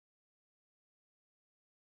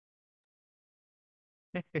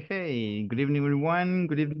Hey, good evening, everyone.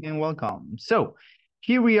 Good evening and welcome. So,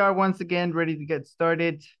 here we are once again, ready to get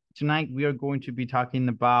started. Tonight, we are going to be talking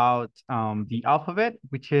about the alphabet,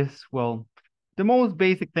 which is, well, the most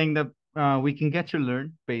basic thing that we can get to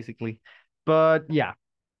learn, basically. But yeah,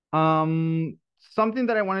 something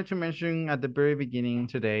that I wanted to mention at the very beginning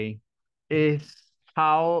today is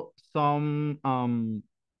how some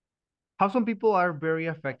people are very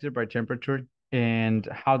affected by temperature and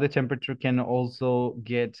how the temperature can also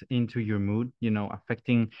get into your mood,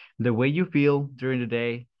 affecting the way you feel during the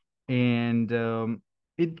day. And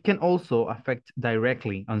it can also affect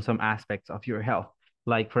directly on some aspects of your health.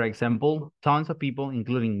 Like, for example, tons of people,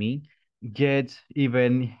 including me, get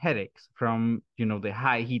even headaches from, the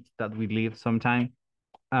high heat that we live sometimes.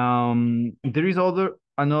 There is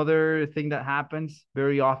another thing that happens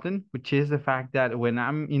very often, which is the fact that when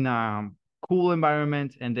I'm in a cool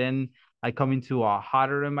environment and then I come into a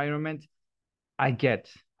hotter environment, I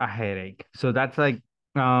get a headache. So that's like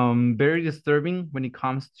very disturbing when it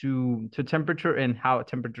comes to temperature and how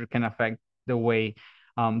temperature can affect the way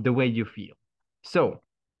you feel. So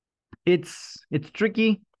it's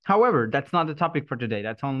tricky. However, that's not the topic for today.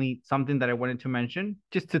 That's only something that I wanted to mention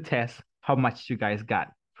just to test how much you guys got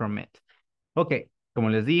from it. Ok, como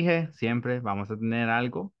les dije, siempre vamos a tener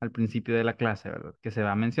algo al principio de la clase, ¿verdad? Que se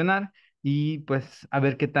va a mencionar y pues a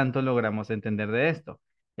ver qué tanto logramos entender de esto.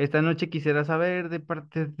 Esta noche quisiera saber de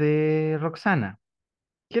parte de Roxana,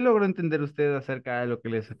 ¿qué logró entender usted acerca de lo que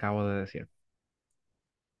les acabo de decir?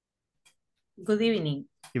 Good evening.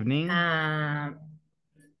 Evening. Ah,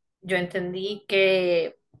 yo entendí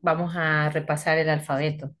que vamos a repasar el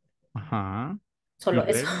alfabeto. Ajá. Y Solo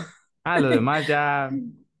eso. luego. Ah, lo demás ya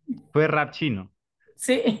fue rap chino.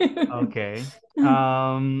 Sí. Okay.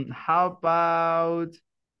 How about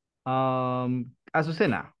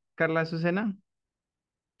Azucena? Carla Azucena,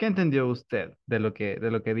 ¿qué entendió usted de lo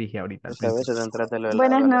que dije ahorita al Pues a principio? veces trata lo de la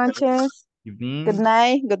Buenas barra. noches, good Evening.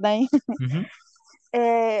 night, good night. Ujú.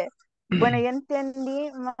 Eh, bueno, yo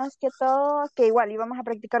entendí más que todo que igual íbamos a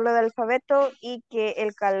practicar lo del alfabeto y que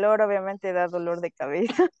el calor obviamente da dolor de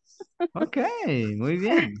cabeza. Okay, muy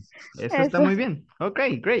bien. Eso está Eso. muy bien.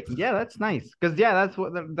 Okay, great. Yeah, that's nice. Because yeah, that's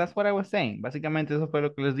what I was saying. Básicamente eso fue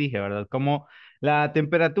lo que les dije, ¿verdad? Como la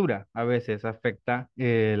temperatura a veces afecta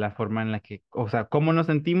la forma en la que, o sea, cómo nos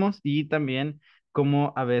sentimos y también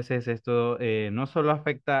cómo a veces esto no solo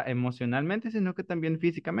afecta emocionalmente, sino que también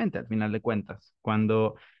físicamente, al final de cuentas.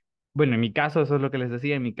 Bueno, en mi caso, eso es lo que les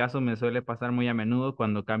decía, en mi caso me suele pasar muy a menudo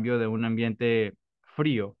cuando cambio de un ambiente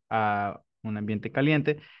frío a un ambiente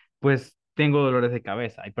caliente, pues tengo dolores de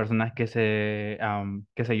cabeza. Hay personas qué sé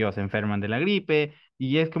yo, se enferman de la gripe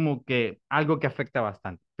y es como que algo que afecta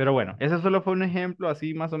bastante. Pero bueno, eso solo fue un ejemplo,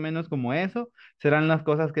 así más o menos como eso. Serán las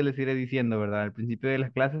cosas que les iré diciendo, ¿verdad? Al principio de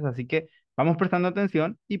las clases, así que vamos prestando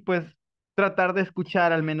atención y pues tratar de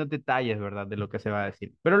escuchar al menos detalles, ¿verdad? De lo que se va a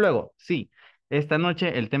decir. Pero luego, sí. Esta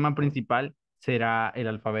noche el tema principal será el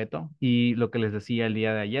alfabeto y lo que les decía el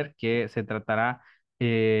día de ayer, que se tratará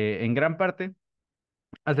en gran parte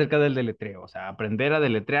acerca del deletreo, o sea, aprender a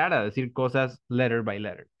deletrear, a decir cosas letter by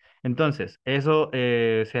letter. Entonces, eso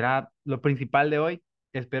será lo principal de hoy.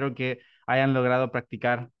 Espero que hayan logrado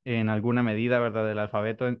practicar en alguna medida, ¿verdad?, el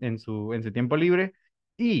alfabeto en su tiempo libre.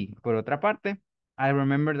 Y por otra parte, I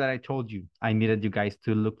remember that I told you I needed you guys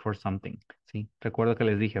to look for something. Sí, recuerdo que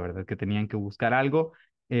les dije, ¿verdad?, que tenían que buscar algo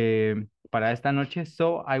para esta noche.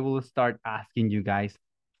 So I will start asking you guys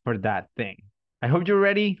for that thing. I hope you're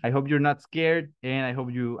ready. I hope you're not scared. And I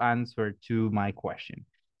hope you answer to my question.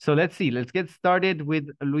 So let's see. Let's get started with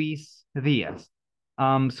Luis Diaz.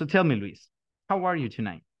 So tell me, Luis, how are you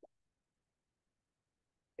tonight?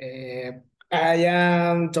 Uh, I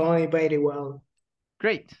am doing very well.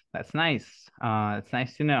 Great. That's nice. It's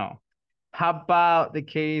nice to know. How about the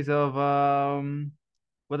case of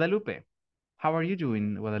Guadalupe? How are you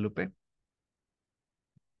doing, Guadalupe?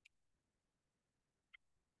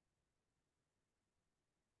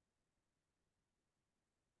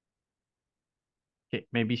 Okay,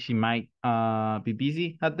 maybe she might be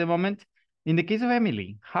busy at the moment. In the case of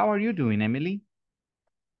Emily, how are you doing, Emily?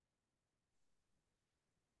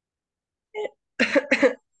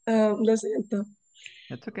 Lo siento.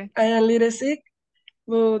 That's okay. I am a little sick,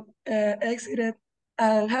 but excited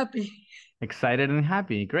and happy. Excited and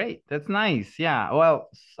happy. Great. That's nice. Yeah. Well,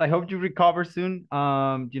 I hope you recover soon.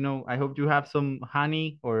 I hope you have some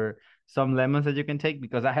honey or some lemons that you can take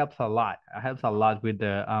because that helps a lot. It helps a lot with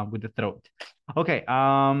the throat. Okay.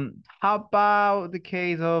 How about the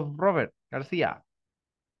case of Robert Garcia?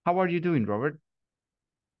 How are you doing, Robert?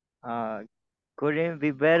 Uh, couldn't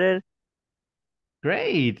be better.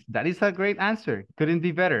 Great. That is a great answer. Couldn't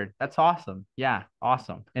be better. That's awesome. Yeah,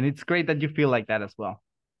 awesome. And it's great that you feel like that as well.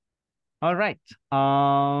 All right.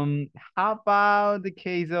 How about the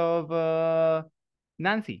case of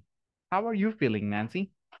Nancy? How are you feeling,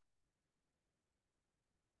 Nancy?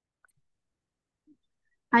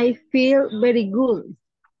 I feel very good.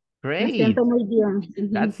 Me Great. siento muy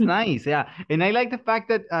bien. That's nice. Yeah. And I like the fact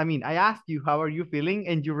that, I mean, I asked you, how are you feeling?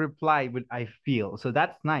 And you replied with, I feel. So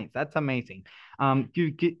that's nice. That's amazing.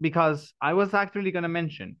 Because I was actually going to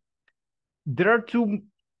mention, there are two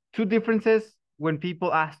differences when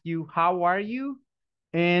people ask you, how are you?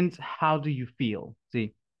 And how do you feel?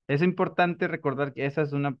 Sí. Es importante recordar que esa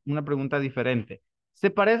es una pregunta diferente. Se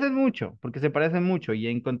parecen mucho, porque se parecen mucho, y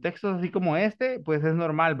en contextos así como este, pues es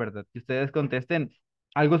normal, ¿verdad? Que ustedes contesten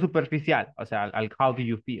algo superficial, o sea, al how do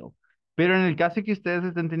you feel. Pero en el caso de que ustedes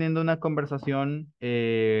estén teniendo una conversación,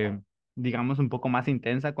 digamos, un poco más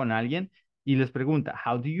intensa con alguien y les pregunta,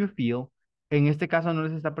 how do you feel? En este caso no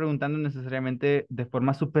les está preguntando necesariamente de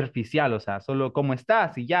forma superficial, o sea, solo cómo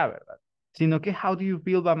estás y ya, ¿verdad? Sino que how do you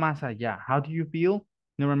feel va más allá. How do you feel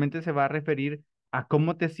normalmente se va a referir a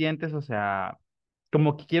cómo te sientes, o sea,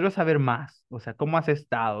 como que quiero saber más, o sea, cómo has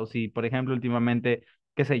estado, si por ejemplo últimamente,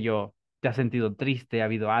 qué sé yo, te has sentido triste, ha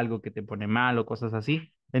habido algo que te pone mal o cosas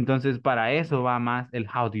así. Entonces, para eso va más el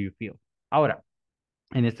how do you feel. Ahora,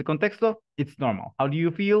 en este contexto, it's normal. How do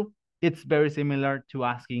you feel? It's very similar to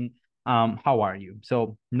asking, how are you?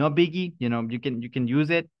 So no biggie, you can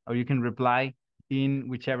use it or you can reply in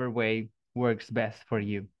whichever way works best for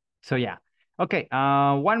you. So yeah. Okay,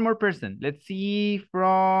 one more person. Let's see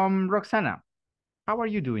from Roxana. How are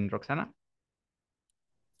you doing, Roxana?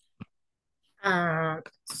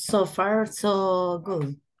 So far, so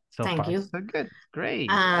good. So Thank far, you. so good. Great.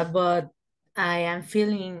 But I am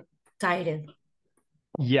feeling tired.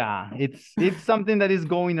 Yeah, it's something that is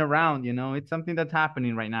going around, it's something that's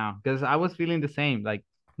happening right now because I was feeling the same. Like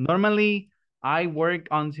normally I work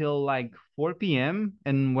until like 4 p.m.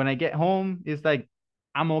 and when I get home, it's like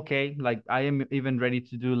I'm okay. Like I am even ready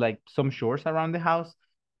to do like some chores around the house.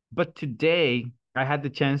 But today I had the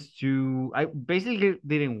chance I basically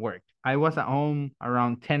didn't work. I was at home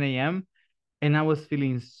around 10 a.m. and I was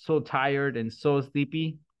feeling so tired and so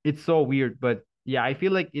sleepy. It's so weird, but yeah, I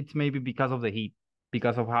feel like it's maybe because of the heat,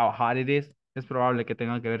 because of how hot it is. Es probable que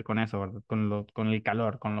tenga que ver con eso, ¿verdad? Con el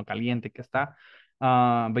calor, con lo caliente que está.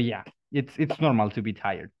 But yeah, it's normal to be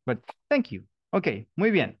tired. But thank you. Ok,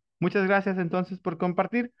 muy bien. Muchas gracias entonces por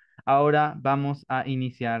compartir. Ahora vamos a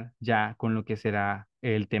iniciar ya con lo que será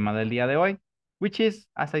el tema del día de hoy, which is,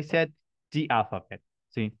 as I said, the alphabet.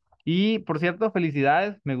 Sí. Y por cierto,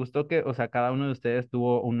 felicidades, me gustó que, o sea, cada uno de ustedes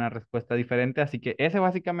tuvo una respuesta diferente, así que ese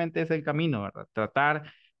básicamente es el camino, ¿verdad? Tratar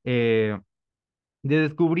de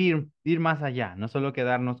descubrir, ir más allá, no solo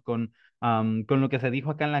quedarnos con lo que se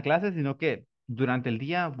dijo acá en la clase, sino que durante el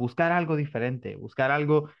día buscar algo diferente, buscar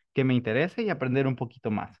algo que me interese y aprender un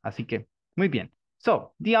poquito más. Así que, muy bien.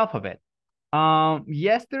 So, the alphabet.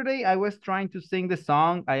 Yesterday I was trying to sing the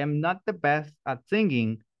song. I am not the best at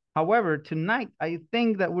singing. However, tonight I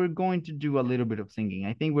think that we're going to do a little bit of singing.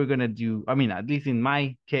 I think we're gonna do, I mean, at least in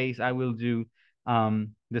my case, I will do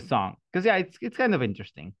the song. Because yeah, it's kind of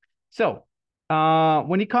interesting. So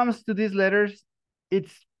when it comes to these letters,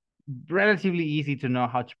 it's relatively easy to know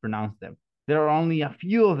how to pronounce them. There are only a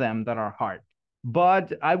few of them that are hard.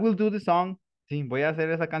 But I will do the song. Sí, voy a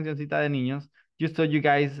hacer esa cancioncita de niños just so you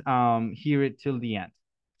guys hear it till the end.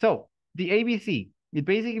 So, the ABC, it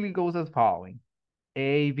basically goes as following.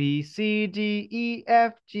 A, B, C, D, E,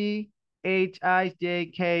 F, G, H, I, J,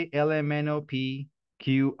 K, L, M, N, O, P,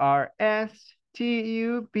 Q, R, S, T,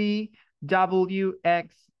 U, V, W,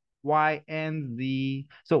 X, Y, and Z.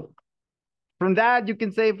 So from that, you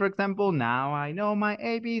can say, for example, now I know my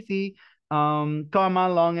ABC. Come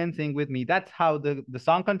along and sing with me. That's how the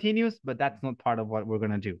song continues, but that's not part of what we're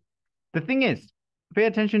going to do. The thing is, pay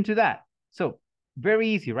attention to that. So, very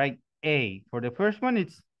easy, right? A. For the first one,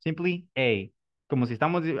 it's simply A. Como si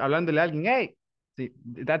estamos hablándole a alguien, hey. See,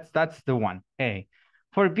 that's the one, A.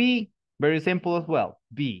 For B, very simple as well,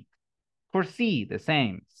 B. For C, the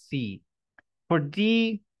same, C. For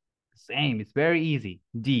D, same, it's very easy,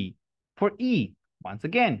 D. For E, once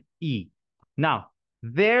again, E. Now,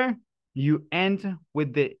 there you end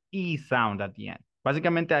with the E sound at the end.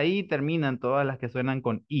 Básicamente ahí terminan todas las que suenan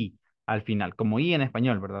con I al final, como I en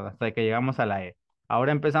español, ¿verdad? Hasta que llegamos a la E.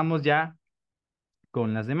 Ahora empezamos ya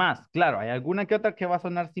con las demás. Claro, hay alguna que otra que va a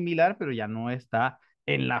sonar similar, pero ya no está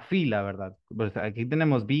en la fila, ¿verdad? Pues aquí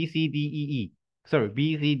tenemos B, C, D, E, E. Sorry,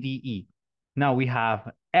 B, C, D, E. Now we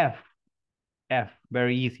have F. F,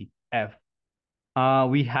 very easy, F.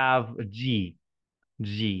 We have G,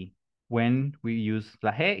 G. when we use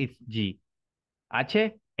la G, it's G.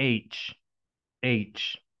 H, H,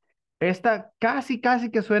 H. Esta casi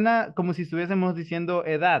que suena como si estuviésemos diciendo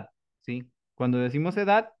edad, ¿sí? Cuando decimos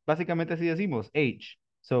edad, básicamente así decimos, age.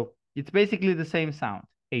 So, it's basically the same sound,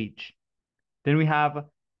 age. Then we have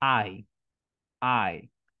I.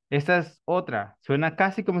 Esta es otra. Suena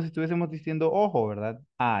casi como si estuviésemos diciendo ojo, ¿verdad?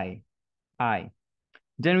 I.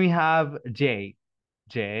 Then we have J.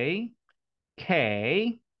 J.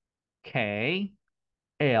 K.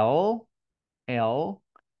 L.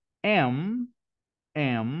 M.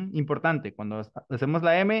 Importante. Cuando hacemos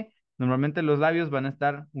la M, normalmente los labios van a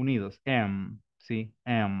estar unidos. M. ¿Sí?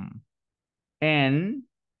 M.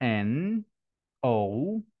 N.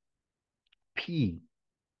 O. P.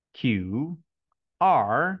 Q.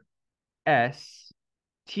 R. S.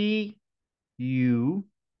 T. U.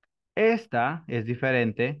 Esta es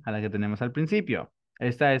diferente a la que tenemos al principio.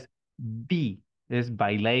 Esta es B, es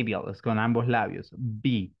bilabial, es con ambos labios.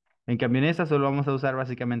 B. En cambio, en esta solo vamos a usar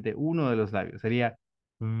básicamente uno de los labios. Sería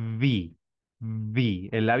V. V.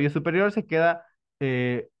 El labio superior se queda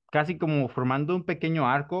casi como formando un pequeño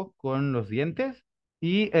arco con los dientes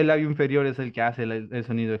y el labio inferior es el que hace el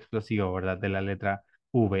sonido explosivo, ¿verdad? De la letra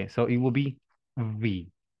V. So it will be V.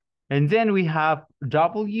 And then we have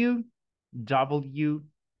W,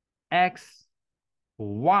 X,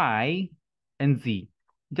 Y, and Z.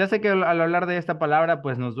 Ya sé que al hablar de esta palabra,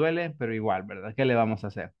 pues nos duele, pero igual, ¿verdad? ¿Qué le vamos a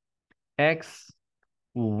hacer? X,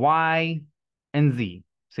 Y, and Z.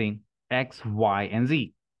 Sí, X, Y, and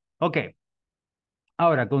Z. Ok,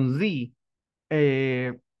 ahora con Z,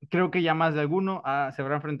 eh, creo que ya más de alguno se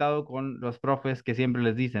habrá enfrentado con los profes que siempre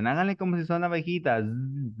les dicen, háganle como si son abejitas.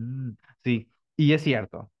 Sí, y es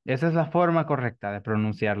cierto, esa es la forma correcta de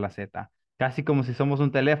pronunciar la Z. Casi como si somos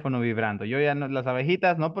un teléfono vibrando. Yo ya no, las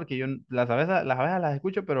abejitas, no, porque yo las abejas las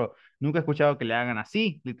escucho, pero nunca he escuchado que le hagan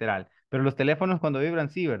así, literal. Pero los teléfonos cuando vibran,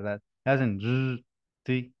 sí, ¿verdad? Hacen zzz,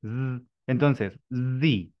 sí, zzz. Entonces,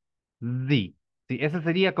 Z, Z. Sí, esa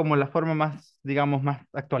sería como la forma más, digamos, más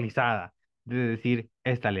actualizada de decir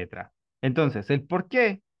esta letra. Entonces, el por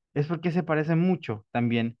qué es porque se parece mucho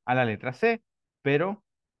también a la letra C, pero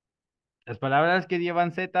las palabras que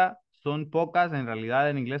llevan Z son pocas, en realidad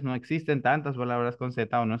en inglés no existen tantas palabras con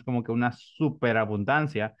Z o no es como que una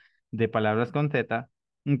superabundancia de palabras con Z.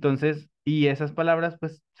 Entonces, y esas palabras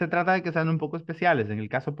pues se trata de que sean un poco especiales. En el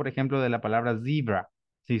caso, por ejemplo, de la palabra zebra,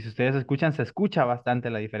 si ustedes escuchan, se escucha bastante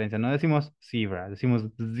la diferencia. No decimos zebra, decimos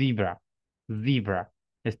zebra.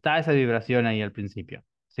 Está esa vibración ahí al principio,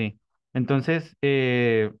 ¿sí? Entonces,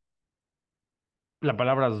 la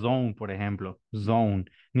palabra zone, por ejemplo, zone,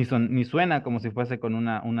 ni suena como si fuese con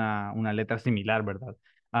una letra similar, ¿verdad?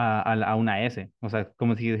 A una S. O sea,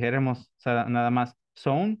 como si dijéramos nada más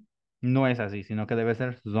zone, no es así, sino que debe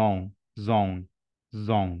ser zone,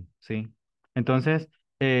 ¿sí? Entonces,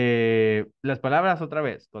 las palabras otra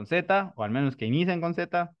vez con Z, o al menos que inicien con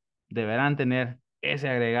Z, deberán tener ese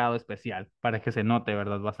agregado especial para que se note,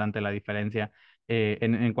 ¿verdad? Bastante la diferencia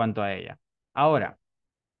en cuanto a ella. Ahora,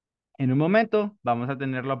 en un momento vamos a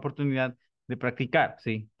tener la oportunidad de practicar,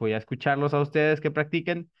 ¿sí? Voy a escucharlos a ustedes que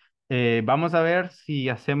practiquen. Vamos a ver si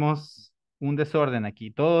hacemos un desorden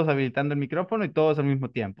aquí, todos habilitando el micrófono y todos al mismo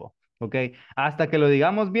tiempo, ¿ok? Hasta que lo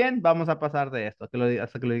digamos bien, vamos a pasar de esto,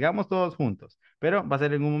 hasta que lo digamos todos juntos, pero va a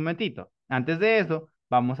ser en un momentito. Antes de eso,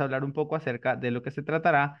 vamos a hablar un poco acerca de lo que se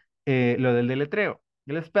tratará, lo del deletreo.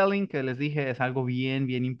 El spelling que les dije es algo bien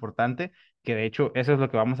importante que de hecho eso es lo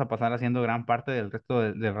que vamos a pasar haciendo gran parte del resto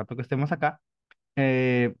del rato que estemos acá.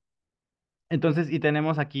 Eh, entonces, y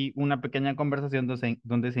tenemos aquí una pequeña conversación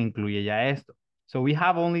donde se incluye ya esto. So we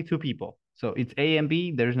have only two people. So it's A and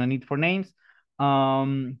B. There's no need for names.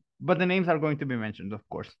 But the names are going to be mentioned, of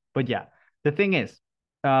course. But yeah, the thing is,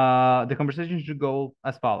 the conversation should go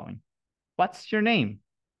as following. What's your name?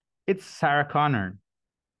 It's Sarah Connor.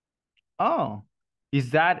 Oh, is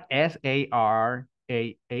that Sarah?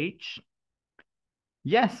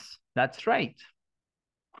 Yes, that's right.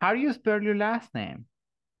 How do you spell your last name?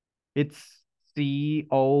 It's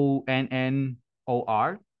Connor?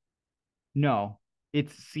 No,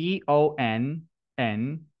 it's Conner.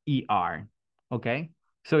 Okay?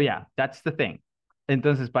 So yeah, that's the thing.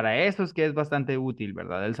 Entonces, para eso es que es bastante útil,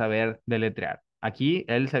 ¿verdad? El saber deletrear. Aquí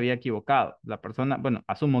él se había equivocado. La persona, bueno,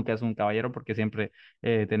 asumo que es un caballero porque siempre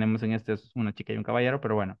tenemos en este una chica y un caballero,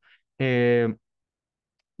 pero bueno. Eh,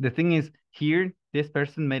 the thing is, here, this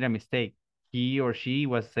person made a mistake. He or she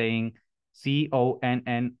was saying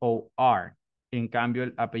Connor. En cambio,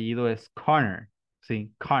 el apellido es Connor.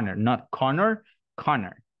 Sí, Connor, not Connor,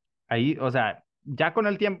 Connor. Ahí, o sea, ya con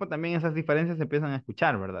el tiempo también esas diferencias se empiezan a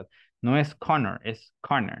escuchar, ¿verdad? No es Connor, es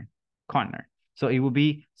Connor. So it would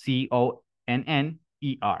be C-O-N-N-E-R.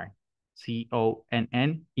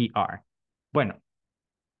 C-O-N-N-E-R. Bueno,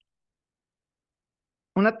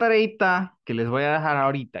 una tareita que les voy a dejar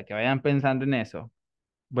ahorita, que vayan pensando en eso.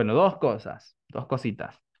 Bueno, dos cosas, dos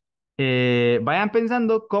cositas. Vayan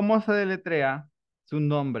pensando cómo se deletrea su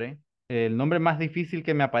nombre, el nombre más difícil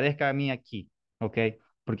que me aparezca a mí aquí, ¿ok?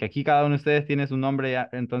 Porque aquí cada uno de ustedes tiene su nombre,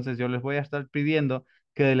 entonces yo les voy a estar pidiendo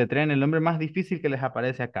que deletreen el nombre más difícil que les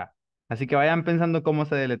aparece acá. Así que vayan pensando cómo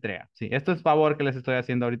se deletrea. Sí, esto es favor que les estoy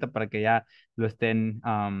haciendo ahorita para que ya lo estén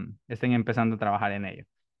empezando a trabajar en ello.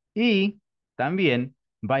 Y también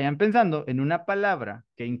vayan pensando en una palabra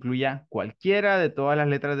que incluya cualquiera de todas las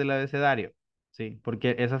letras del abecedario. Sí,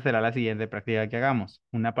 porque esa será la siguiente práctica que hagamos.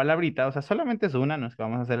 Una palabrita, o sea, solamente es una, no es que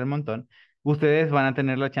vamos a hacer el montón. Ustedes van a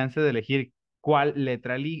tener la chance de elegir cuál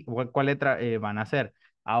letra, cuál letra van a hacer.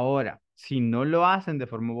 Ahora, si no lo hacen de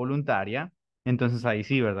forma voluntaria, entonces ahí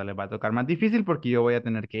sí, ¿verdad? Les va a tocar más difícil porque yo voy a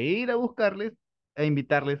tener que ir a buscarles e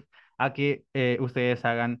invitarles a que ustedes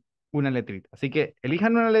hagan una letrita. Así que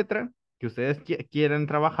elijan una letra que ustedes quieran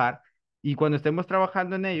trabajar y cuando estemos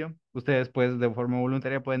trabajando en ello, ustedes pues de forma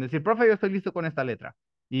voluntaria pueden decir, profe, yo estoy listo con esta letra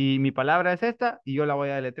y mi palabra es esta y yo la voy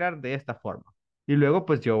a deletrear de esta forma. Y luego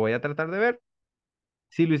pues yo voy a tratar de ver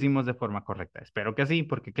si lo hicimos de forma correcta. Espero que sí,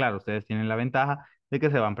 porque claro, ustedes tienen la ventaja de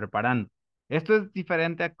que se van preparando. Esto es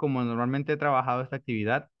diferente a como normalmente he trabajado esta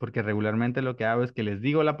actividad, porque regularmente lo que hago es que les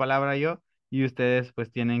digo la palabra yo y ustedes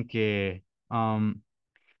pues tienen que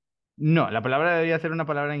no, la palabra debería ser una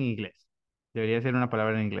palabra en inglés. Debería ser una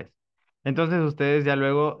palabra en inglés. Entonces ustedes ya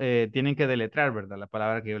luego tienen que deletrar, ¿verdad? La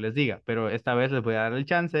palabra que yo les diga. Pero esta vez les voy a dar el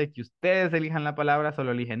chance de que ustedes elijan la palabra,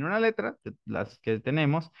 solo eligen una letra, de las que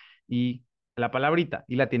tenemos, y la palabrita,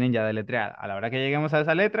 y la tienen ya deletreada. A la hora que lleguemos a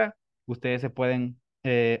esa letra, ustedes se pueden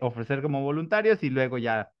ofrecer como voluntarios y luego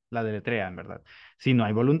ya la deletrean, ¿verdad? Si no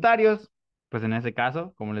hay voluntarios, pues en ese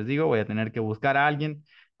caso, como les digo, voy a tener que buscar a alguien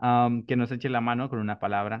que nos eche la mano con una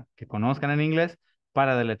palabra que conozcan en inglés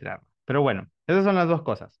para deletrearla. Pero bueno, esas son las dos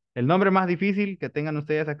cosas. El nombre más difícil que tengan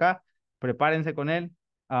ustedes acá, prepárense con él.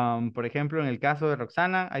 Por ejemplo, en el caso de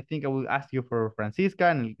Roxana, I think I would ask you for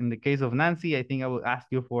Francisca. In the case of Nancy, I think I would ask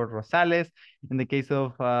you for Rosales. In the case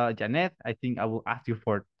of Janet, I think I will ask you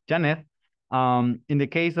for Janet. In the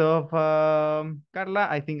case of Carla,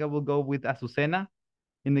 I think I will go with Azucena.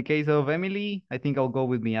 In the case of Emily, I think I'll go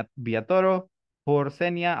with Viatoro. For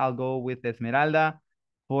Senia, I'll go with Esmeralda.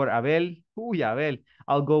 For Abel, Abel,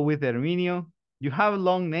 I'll go with Herminio. You have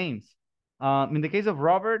long names. In the case of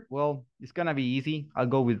Robert, well, it's gonna be easy. I'll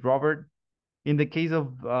go with Robert. In the case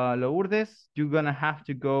of Lourdes, you're gonna have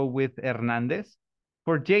to go with Hernandez.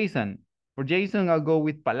 For Jason, I'll go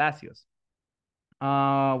with Palacios.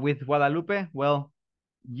 With Guadalupe, well,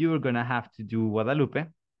 you're gonna have to do Guadalupe.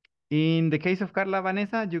 In the case of Carla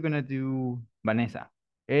Vanessa, you're gonna do Vanessa.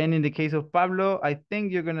 And in the case of Pablo, I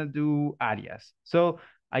think you're gonna do Arias. So,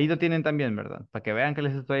 ahí lo tienen también, ¿verdad? Para que vean que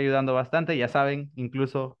les estoy ayudando bastante, ya saben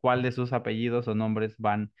incluso cuál de sus apellidos o nombres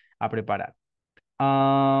van a preparar.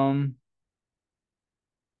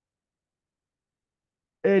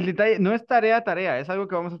 El detalle no es tarea, es algo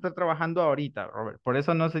que vamos a estar trabajando ahorita, Robert. Por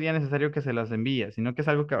eso no sería necesario que se las envíe, sino que es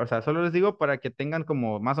algo que, o sea, solo les digo para que tengan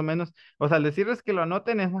como más o menos, o sea, al decirles que lo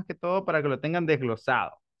anoten es más que todo para que lo tengan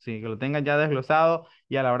desglosado, sí, que lo tengan ya desglosado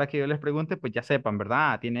y a la hora que yo les pregunte, pues ya sepan,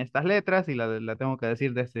 ¿verdad? Ah, tiene estas letras y la tengo que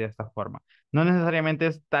decir de esta forma. No necesariamente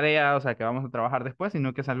es tarea, o sea, que vamos a trabajar después,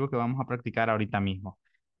 sino que es algo que vamos a practicar ahorita mismo.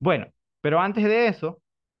 Bueno, pero antes de eso.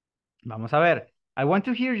 Vamos a ver. I want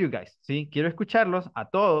to hear you guys, ¿sí? Quiero escucharlos a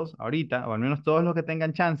todos ahorita, o al menos todos los que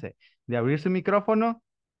tengan chance de abrir su micrófono,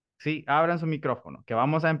 sí, abran su micrófono, que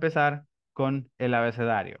vamos a empezar con el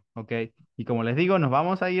abecedario, ¿ok? Y como les digo, nos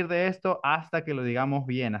vamos a ir de esto hasta que lo digamos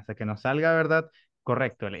bien, hasta que nos salga, ¿verdad?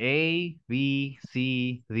 Correcto, el A, B,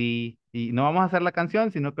 C, D, y no vamos a hacer la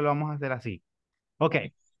canción, sino que lo vamos a hacer así. Ok,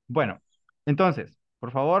 bueno, entonces,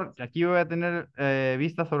 por favor, aquí voy a tener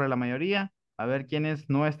vistas sobre la mayoría, a ver quiénes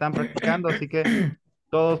no están practicando, así que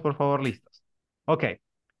todos, por favor, listos. Ok,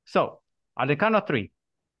 so, on the count of three.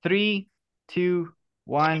 Three, two,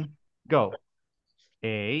 one, go. A,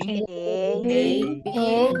 A, A, B, B,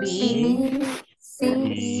 C,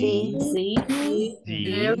 C, C, D, D,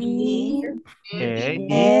 A, A,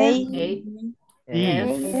 A, E,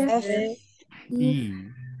 F, F, E,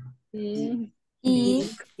 E,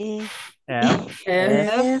 E, F,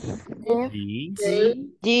 F, G,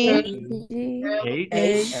 G,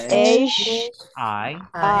 H, H, I,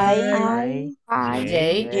 I,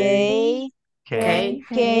 J, J, K,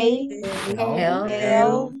 K, L,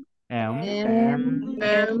 L, M,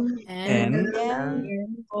 N, N,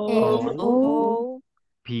 O, O,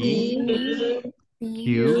 P,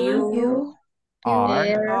 Q, Q,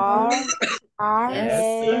 R, R,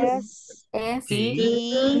 S, S, T,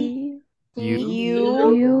 T,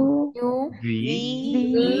 U, U,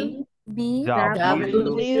 V, V, W,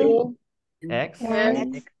 W, X,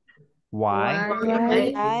 X, Y,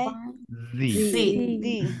 Y,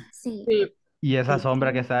 Z. Z. Y esa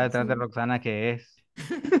sombra que está detrás de Roxana, ¿qué es?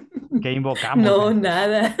 ¿Qué invocamos? No,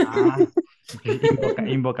 nada. Ah,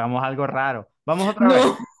 invocamos algo raro. Vamos otra vez.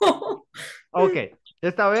 No. Ok,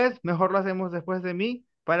 esta vez mejor lo hacemos después de mí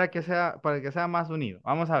para que sea más unido.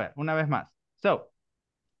 Vamos a ver, una vez más. So,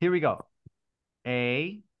 here we go.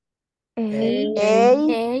 A, A,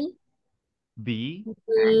 B, B,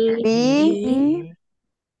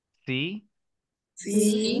 C,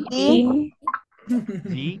 C, C,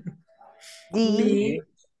 D, D,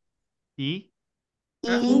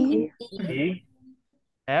 E, E,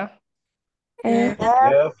 F, F,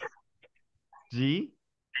 F, G,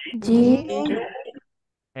 G,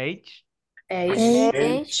 H, H,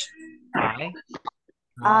 H, I,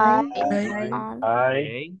 I,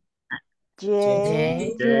 I, J,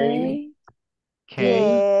 J, J, K,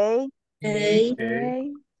 K,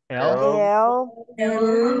 A, L,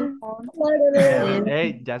 L, L,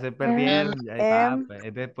 Hey, ya se perdieron. Ya está, M, pues,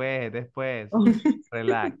 es después, es después.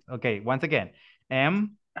 Relax. Ok, once again.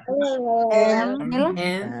 M, M,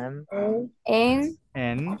 N,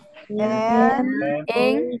 N,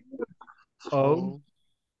 N, O,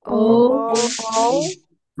 O, O,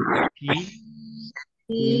 P,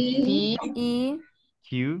 P,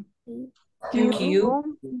 Q, Q,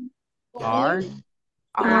 Q, R,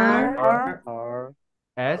 R, R,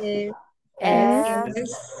 S, S,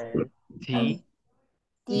 S, T,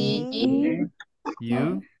 T,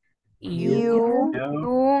 U, U,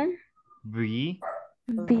 U, V,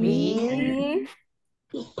 V,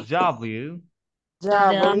 W, W,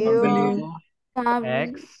 W,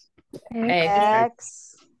 X, X,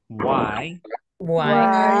 X, Y,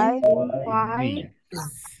 Y, Y, Z.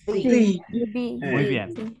 Z. Z. Muy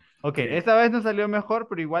bien. Ok, esta vez no salió mejor,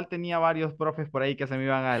 pero igual tenía varios profes por ahí que se me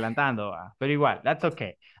iban adelantando. Pero igual, that's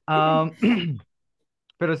okay. Um,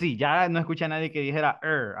 pero sí, ya no escuché a nadie que dijera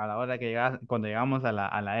a la hora que cuando llegamos a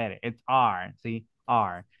la R. It's R, ¿sí?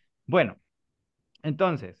 R. Bueno,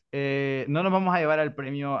 entonces, no nos vamos a llevar el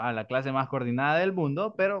premio a la clase más coordinada del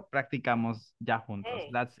mundo, pero practicamos ya juntos.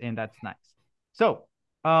 That's nice. So,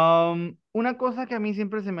 una cosa que a mí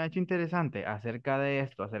siempre se me ha hecho interesante acerca de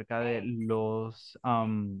esto, acerca de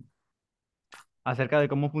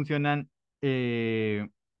cómo funcionan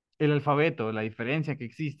el alfabeto, la diferencia que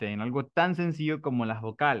existe en algo tan sencillo como las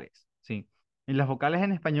vocales, ¿sí? En las vocales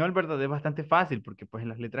en español, ¿verdad? Es bastante fácil porque pues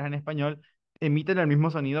las letras en español emiten el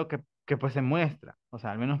mismo sonido que pues se muestra, o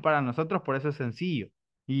sea, al menos para nosotros por eso es sencillo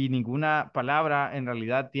y ninguna palabra en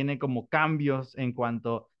realidad tiene como cambios en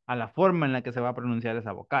cuanto a la forma en la que se va a pronunciar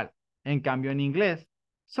esa vocal. En cambio, en inglés,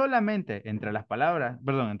 solamente entre las palabras,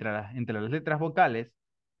 perdón, entre las letras vocales,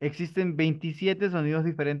 existen 27 sonidos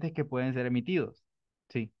diferentes que pueden ser emitidos.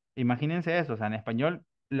 Sí, imagínense eso, o sea, en español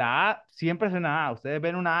la A siempre suena A. Ustedes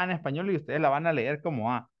ven una A en español y ustedes la van a leer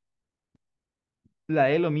como A. La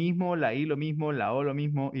E lo mismo, la I lo mismo, la O lo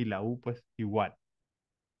mismo y la U pues igual.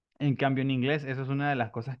 En cambio, en inglés, eso es una de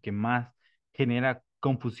las cosas que más genera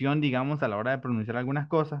confusión, digamos, a la hora de pronunciar algunas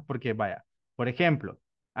cosas, porque vaya, por ejemplo,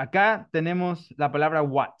 acá tenemos la palabra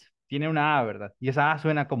what, tiene una A, ¿verdad? Y esa A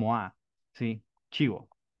suena como A, ¿sí? Chivo.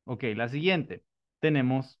 Ok, la siguiente,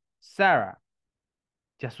 tenemos Sarah,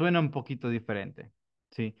 ya suena un poquito diferente,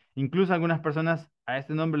 ¿sí? Incluso algunas personas a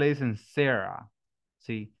este nombre le dicen Sarah,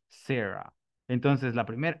 ¿sí? Sarah. Entonces, la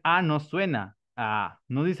primera A no suena a A,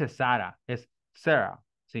 no dice Sara, es Sarah,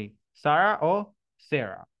 ¿sí? Sarah o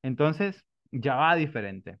Sarah. Entonces, ya va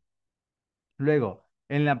diferente. Luego,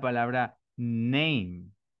 en la palabra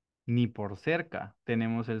name, ni por cerca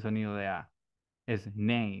tenemos el sonido de A, es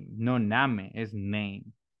name, no name, es name.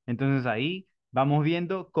 Entonces ahí vamos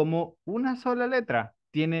viendo cómo una sola letra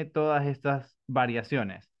tiene todas estas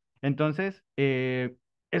variaciones. Entonces,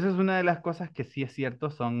 eso es una de las cosas que sí es cierto,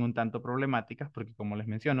 son un tanto problemáticas, porque como les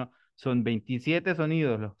menciono, son 27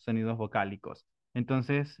 sonidos los sonidos vocálicos.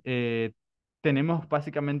 Entonces, tenemos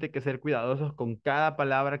básicamente que ser cuidadosos con cada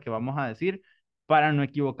palabra que vamos a decir para no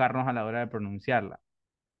equivocarnos a la hora de pronunciarla.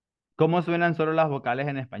 ¿Cómo suenan solo las vocales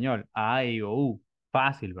en español? A, E, I, O, U.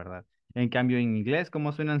 Fácil, ¿verdad? En cambio, en inglés,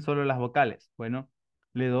 ¿cómo suenan solo las vocales? Bueno,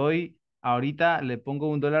 ahorita le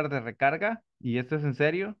pongo $1 de recarga, y esto es en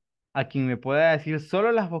serio, a quien me pueda decir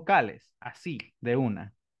solo las vocales, así, de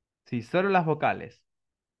una. Sí, solo las vocales.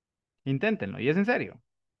 Inténtenlo, y es en serio,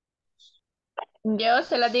 Yo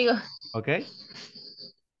se la digo. ¿ok?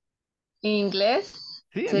 En inglés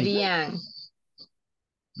Sí, en inglés. serían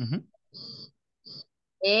Ujú.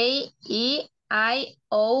 A, E,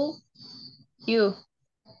 A-I-O-U.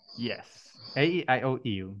 Yes.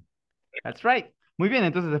 A-E-I-O-U. That's right. Muy bien,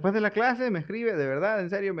 entonces después de la clase me escribe, de verdad, en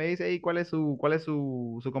serio, me dice ahí cuál es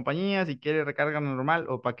su compañía, si quiere recarga normal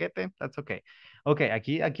o paquete, that's okay. Ok,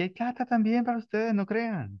 aquí hay plata también para ustedes, no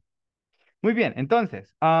crean. Muy bien,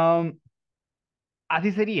 entonces,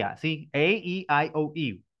 así sería, ¿sí?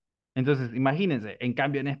 A-E-I-O-U. Entonces, imagínense, en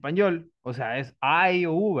cambio en español, o sea, es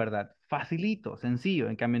I-O-U, ¿verdad? Facilito, sencillo.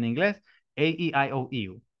 En cambio en inglés,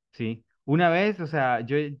 A-E-I-O-U, ¿sí? Una vez, o sea,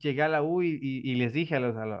 yo llegué a la U y les dije a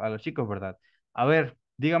los chicos, ¿verdad? A ver,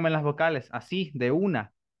 díganme las vocales, así, de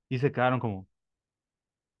una. Y se quedaron como,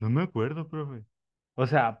 no me acuerdo, profe. O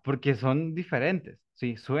sea, porque son diferentes,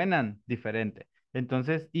 sí, suenan diferente.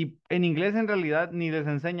 Entonces, y en inglés en realidad ni les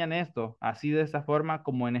enseñan esto, así de esta forma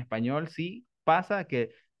como en español sí pasa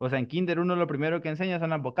que, o sea, en kinder uno lo primero que enseña son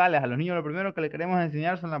las vocales, a los niños lo primero que le queremos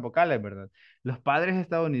enseñar son las vocales, ¿verdad? Los padres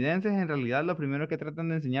estadounidenses en realidad lo primero que tratan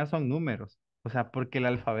de enseñar son números, o sea, porque el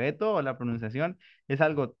alfabeto o la pronunciación es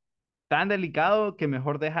algo tan delicado que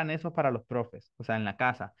mejor dejan eso para los profes, o sea, en la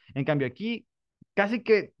casa. En cambio aquí casi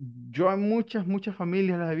que yo en muchas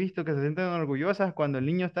familias las he visto que se sienten orgullosas cuando el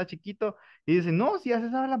niño está chiquito y dicen, no, si ya se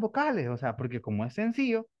saben las vocales, o sea, porque como es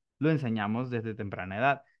sencillo, lo enseñamos desde temprana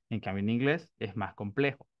edad. En cambio, en inglés es más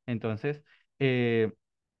complejo. Entonces,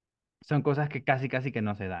 son cosas que casi que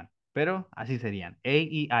no se dan, pero así serían.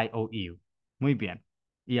 A-E-I-O-U. Muy bien.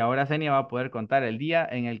 Y ahora Senia va a poder contar el día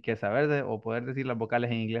en el que saber o poder decir las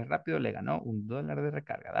vocales en inglés rápido le ganó $1 de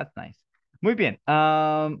recarga. That's nice. Muy bien.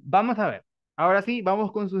 Vamos a ver. Ahora sí,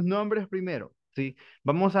 vamos con sus nombres primero. ¿Sí?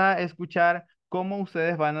 Vamos a escuchar cómo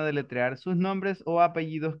ustedes van a deletrear sus nombres o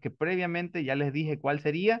apellidos que previamente ya les dije cuál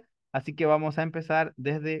sería. Así que vamos a empezar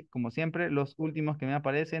desde, como siempre, los últimos que me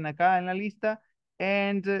aparecen acá en la lista.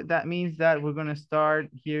 And that means that we're going to start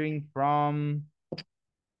hearing from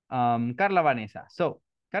Carla Vanessa. So,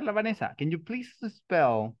 Carla Vanessa, can you please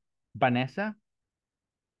spell Vanessa?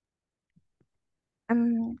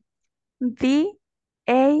 Vanessa.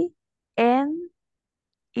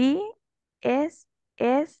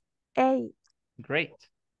 Great.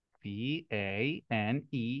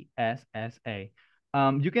 Vanessa.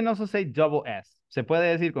 You can also say double S. Se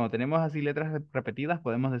puede decir, cuando tenemos así letras repetidas,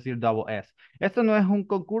 podemos decir double S. Esto no es un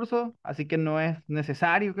concurso, así que no es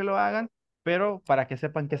necesario que lo hagan, pero para que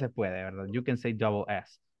sepan que se puede, ¿verdad? You can say double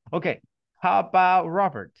S. Okay. How about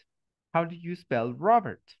Robert? How do you spell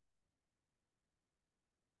Robert?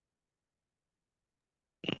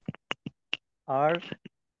 Robert.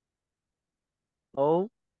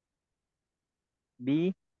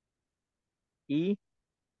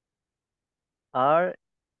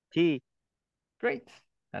 Great.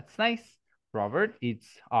 That's nice. Robert, it's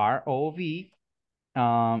Rovert.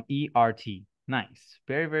 Nice.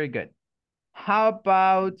 Very good. How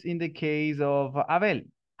about in the case of Abel?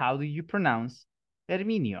 How do you pronounce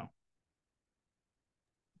Herminio?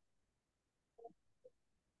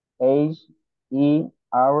 Herminio.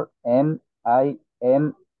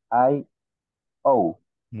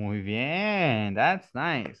 Muy bien. That's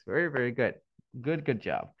nice. Very good. Good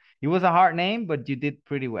job. It was a hard name, but you did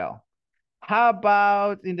pretty well. How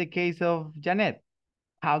about in the case of Janet?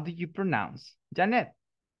 How do you pronounce Janet?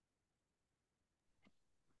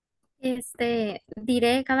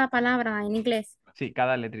 Diré cada palabra en inglés. Sí,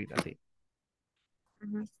 cada letrita, sí.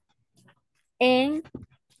 Ajá. En,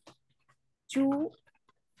 you,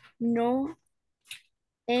 no,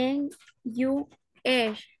 en, you,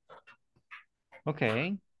 es.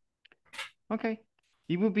 Okay.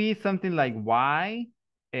 It would be something like Yaneth.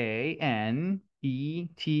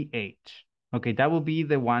 Okay, that would be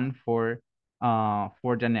the one for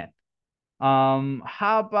Janet.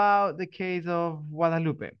 How about the case of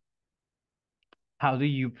Guadalupe? How do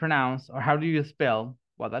you pronounce or how do you spell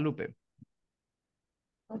Guadalupe?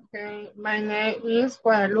 Okay, my name is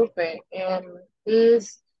Guadalupe and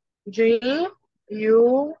is Guadalupe.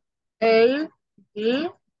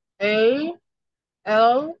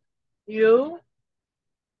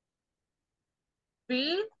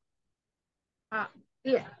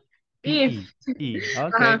 Yeah. P-E.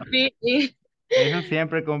 Okay. P-E. Esas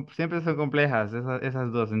siempre son complejas,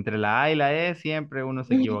 esas dos. Entre la A y la E siempre uno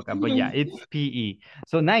se equivoca. But yeah, it's P-E.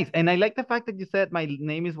 So nice. And I like the fact that you said my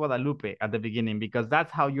name is Guadalupe at the beginning because that's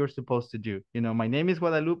how you're supposed to do. You know, my name is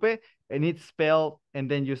Guadalupe and it's spelled and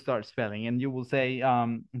then you start spelling and you will say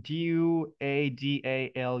Guadalupe.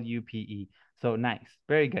 So nice.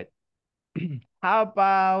 Very good. How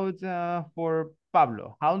about for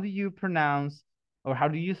Pablo? How do you pronounce or how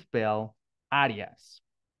do you spell Arias?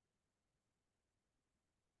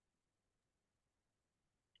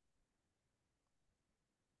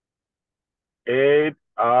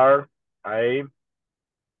 Arias. I,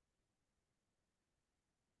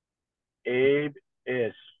 A,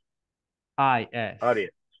 S. I-S.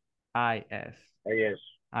 Audience. I-S. I-S.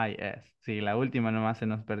 I-S. Sí, la última nomás se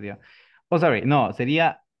nos perdió. Oh, sorry. No,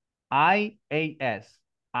 sería I-A-S.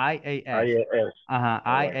 I-A-S. I-S. Ajá,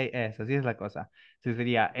 All right. I-A-S. Así es la cosa. Sí,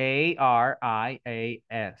 sería A-R-I-A-S.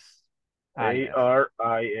 I-S.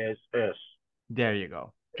 A-R-I-S-S. There you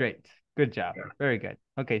go. Great. Good job. Very good.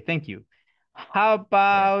 Okay, thank you. How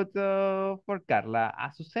about for Carla,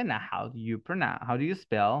 Azucena? How do you pronounce, how do you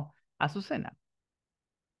spell Azucena?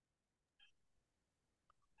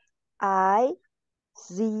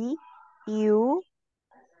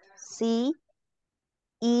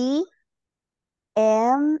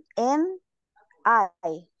 I-Z-U-C-E-N-N-I.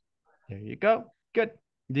 There you go. Good.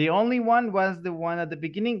 The only one was the one at the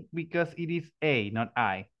beginning because it is A, not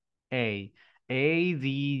I. A.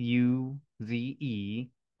 A-Z-U-Z-E,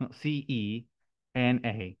 no,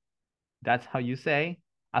 C-E-N-A. That's how you say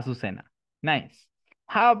Azucena. Nice.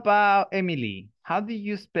 How about Emily? How do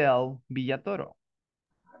you spell Villatoro?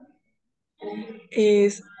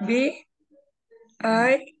 Is Villatoro.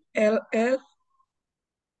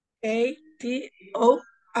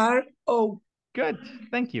 Good.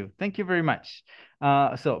 Thank you. Thank you very much.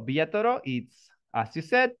 So Villatoro, it's, as you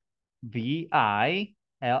said, Villatoro.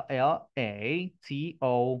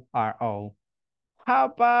 How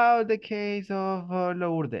about the case of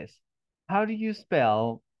Lourdes? How do you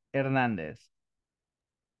spell Hernandez?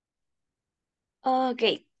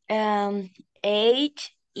 Okay. Hernandez.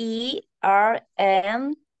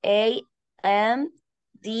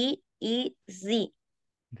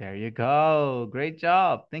 There you go. Great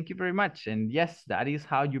job. Thank you very much. And yes, that is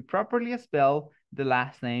how you properly spell the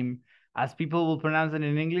last name, as people will pronounce it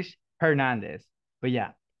in English, Hernandez. But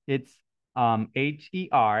yeah, it's Hernandez.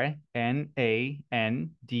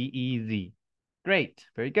 Great.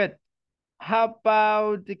 Very good. How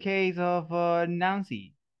about the case of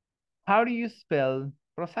Nancy? How do you spell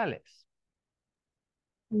Rosales?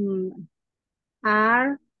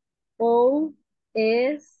 R-O-S-A-L-E-S.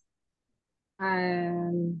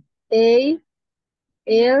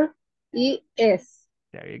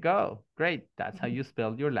 There you go. Great. That's how you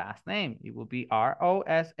spell your last name. It will be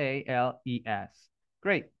Rosales.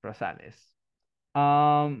 Great, Rosales.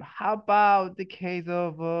 How about the case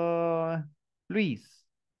of Luis?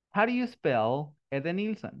 How do you spell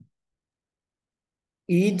Edenilson?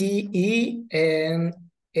 Edenilson.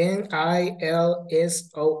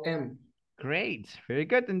 Great, very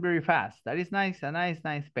good and very fast. That is nice, a nice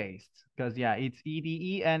pace. Because yeah, it's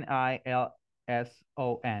Edenilson.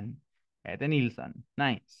 Edenilson.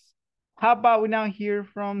 Nice. How about we now hear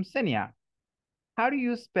from Senia? How do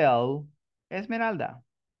you spell Esmeralda?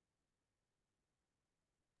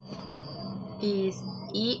 Is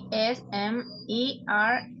Esmeralda.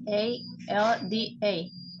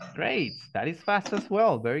 Great, that is fast as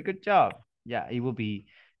well. Very good job. Yeah, it will be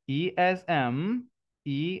Esmeralda.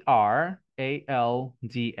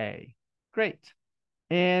 Great.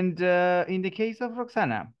 And in the case of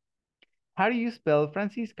Roxana, how do you spell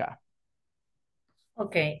Francisca?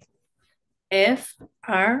 Okay.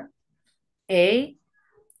 Francai,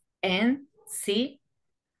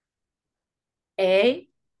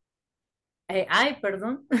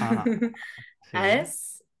 perdón. Ajá, sí.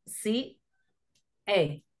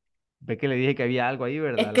 S-C-A. Ve que le dije que había algo ahí,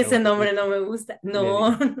 ¿verdad? Es que ese nombre no me gusta.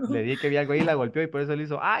 No, le dije que había algo ahí, la golpeó y por eso le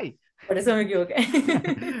hizo ¡ay! Por eso me equivoqué.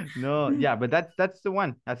 No, yeah, but that's the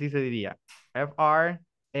one. Así se diría. Francisca.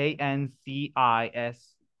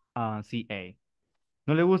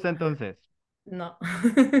 ¿No le gusta entonces? No.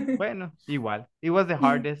 Bueno, igual. It was the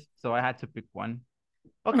hardest, so I had to pick one.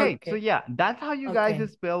 Okay, so yeah, that's how you guys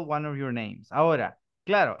spell one of your names. Ahora,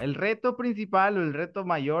 claro, el reto principal o el reto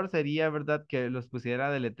mayor sería, ¿verdad? Que los pusiera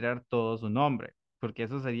a deletrear todo su nombre, porque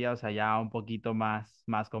eso sería, o sea, ya un poquito más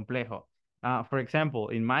complejo. For example,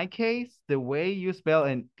 in my case, the way you spell,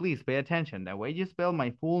 and please pay attention, the way you spell my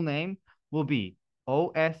full name will be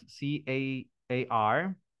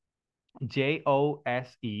Oscarjosesegovia.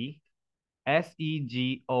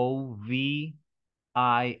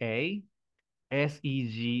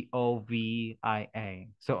 Segovia.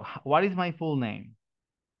 So, what is my full name?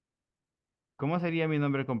 ¿Cómo sería mi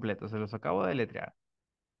nombre completo? Se los acabo de letrear.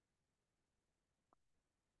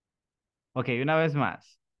 Ok, una vez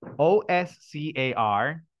más. Oscarjose.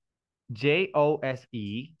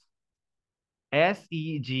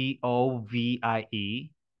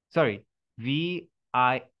 Sorry,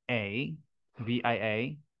 VIA.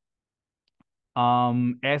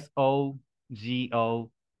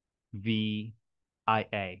 Sogovia.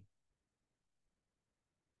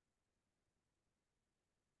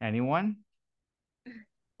 Anyone?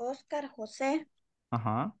 Oscar, José.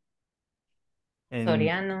 Ajá. And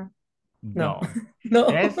Soriano. No, no.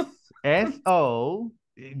 no. S-O.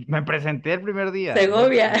 Me presenté el primer día.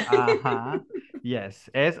 Segovia. Ajá. Yes.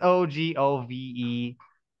 S-O-G-O-V-E-I.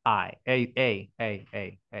 A.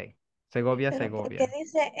 Segovia, Pero ¿por qué Segovia.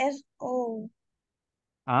 dice es O?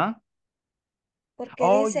 ¿Ah? ¿Por qué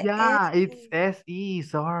Oh, dice es yeah, it's O? S-E.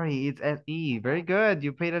 Sorry, it's S-E. Very good.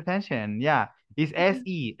 You paid attention. Yeah, it's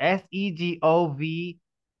S-E.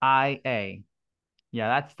 S-E-G-O-V-I-A. Yeah,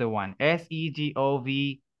 that's the one.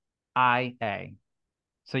 S-E-G-O-V-I-A.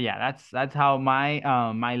 So yeah, that's how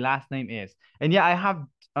my last name is. And yeah, I have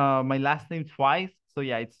my last name twice. So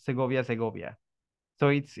yeah, it's Segovia, Segovia. So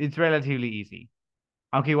it's relatively easy.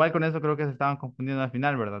 Aunque igual con eso creo que se estaban confundiendo al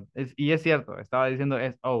final, ¿verdad? Y es cierto, estaba diciendo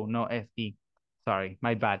es O, no es I. Sorry,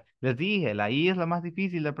 my bad. Les dije, la I es la más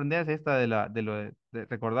difícil de aprender, es esta de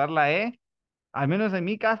recordar la E. Al menos en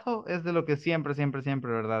mi caso, es de lo que siempre, siempre,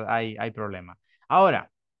 siempre, ¿verdad? Hay problema.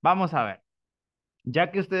 Ahora, vamos a ver.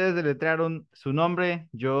 Ya que ustedes deletrearon su nombre,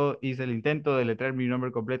 yo hice el intento de deletrear mi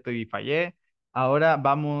nombre completo y fallé. Ahora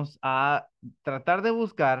vamos a tratar de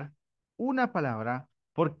buscar una palabra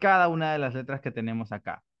por cada una de las letras que tenemos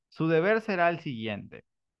acá. Su deber será el siguiente.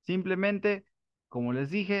 Simplemente, como les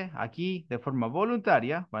dije, aquí de forma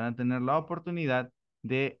voluntaria van a tener la oportunidad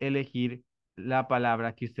de elegir la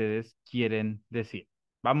palabra que ustedes quieren decir.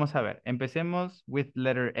 Vamos a ver, empecemos with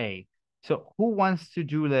letter A. So, who wants to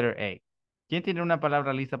do letter A? ¿Quién tiene una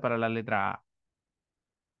palabra lista para la letra A?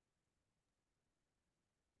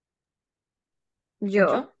 Yo.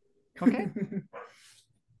 ¿Yo? Ok.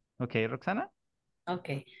 Ok, Roxana. Ok.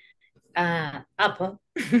 Apple.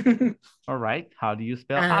 All right. How do you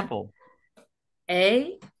spell Ah, apple?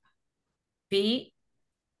 A, P,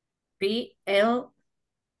 P, L,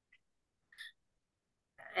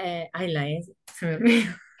 ay, la S. Se me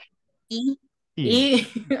olvidó. Y E. Y,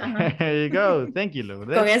 ajá. There you go. Thank you, Con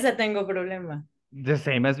Lourdes. esa tengo problema. The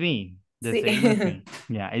same as me. The Sí. same as me.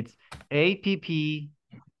 Yeah, it's A-P-P-L-E.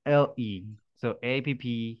 So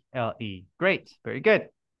A-P-P-L-E. Great. Very good.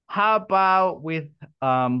 How about with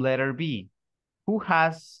letter B? Who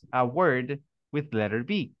has a word with letter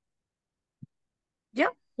B? yo.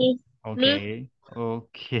 Me. Me. Okay.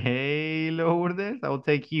 Okay, Lourdes. I'll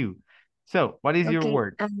take you. So, what is your Ok.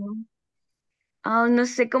 word? No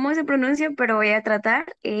sé cómo se pronuncia, pero voy a tratar.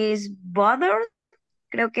 Es bother.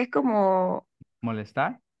 Creo que es como.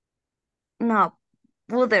 ¿Molestar? No,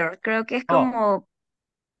 butter. Creo que es Oh, como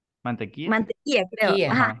mantequilla. mantequilla, creo.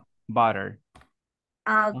 Kia. Ajá. Ajá. Butter.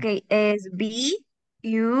 Ok. Es B-U-T-T.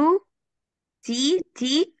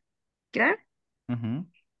 ¿Qué? Mm-hmm.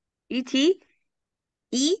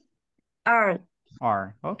 E-T-E-R.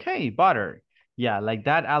 R. Okay, butter. Yeah, like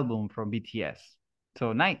that album from BTS.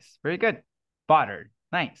 So nice. Very good. Butter.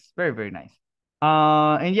 Nice. Very, very nice.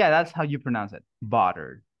 And yeah, that's how you pronounce it.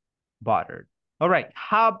 Buttered. Buttered. All right.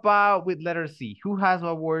 How about with letter C? Who has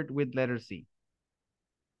a word with letter C?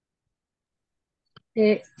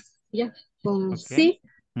 Ya, con Okay. sí,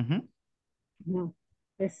 Mm-hmm. no,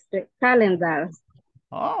 calendar.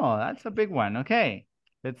 Oh, that's a big one. Okay.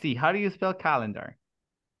 Let's see. How do you spell calendar?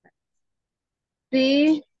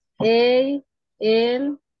 C, A,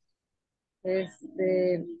 L,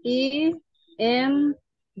 I, M,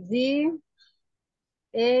 D,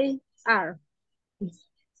 A, R.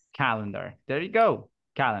 Calendar. There you go.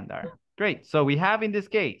 Calendar. Great. So we have in this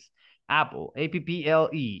case, Apple,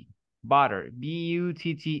 A-P-P-L-E, butter,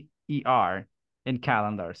 B-U-T-T-E-R, and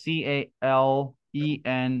calendar, C-A-L-E-N-D-A-R.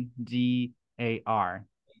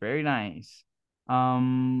 Very nice.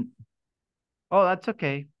 Oh, that's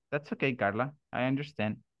okay. That's okay, Carla. I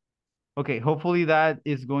understand. Okay, hopefully that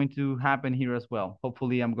is going to happen here as well.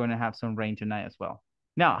 Hopefully I'm going to have some rain tonight as well.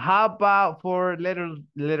 Now, how about for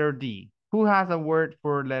letter D? Who has a word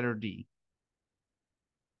for letter D?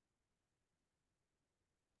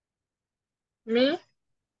 Me.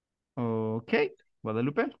 Okay,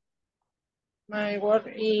 Guadalupe. My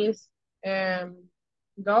word is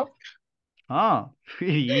dog. Oh,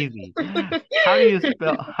 pretty easy. How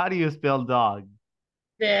do you spell dog?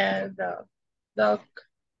 The dog. Dog.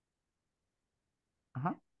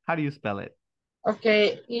 Uh-huh. How do you spell it?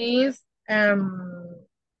 Okay, is D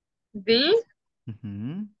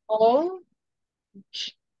Mm-hmm. O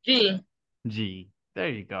G. G. There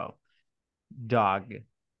you go. Dog.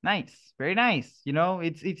 Nice. Very nice. You know,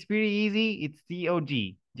 it's pretty easy. It's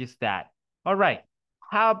D-O-G. Just that. All right.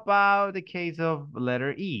 How about the case of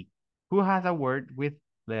letter E? Who has a word with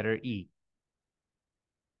letter E?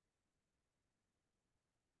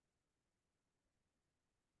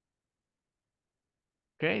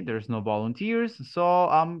 Okay, there's no volunteers, so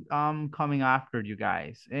I'm coming after you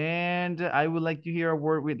guys. And I would like to hear a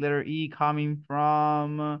word with letter E coming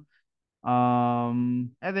from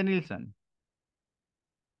Eden Nielsen.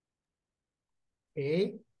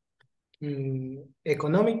 Okay.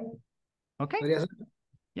 Economic. Okay, Podría ser.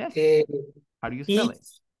 yes. Eh, How do you spell it?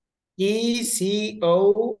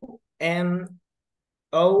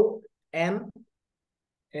 Econom.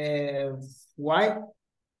 Y.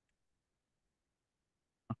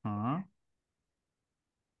 Uh-huh.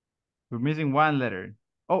 We're missing one letter.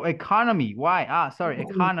 Oh, economy. Why? Ah, sorry,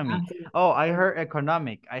 economy. Oh, I heard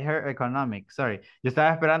economic. I heard economic. Sorry. Yo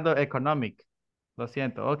estaba esperando economic. Lo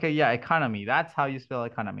siento. Okay, yeah, economy. That's how you spell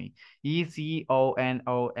economy. Economy.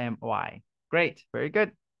 Great. Very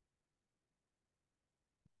good.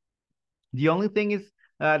 The only thing is,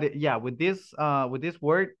 yeah, with this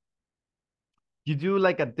word, you do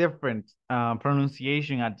like a different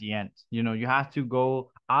pronunciation at the end. You know, you have to go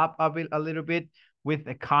up a bit, a little bit with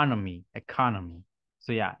economy.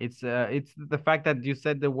 So yeah, it's the fact that you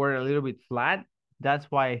said the word a little bit flat. That's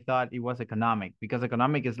why I thought it was economic, because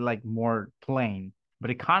economic is like more plain,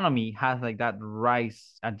 but economy has like that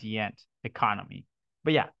rise at the end. Economy.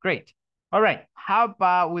 But yeah, great. All right. How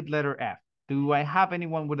about with letter F? Do I have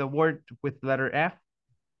anyone with a word with letter F?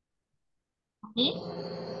 Me?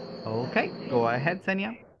 Okay, go ahead,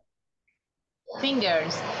 Senia.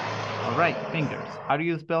 Fingers. All right, fingers. How do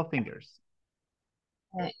you spell fingers?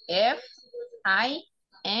 F-I-N-G-E-R-S.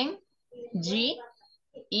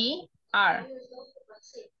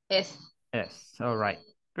 Yes, all right.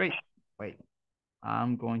 Great. Wait,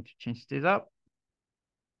 I'm going to change this up.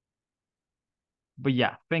 But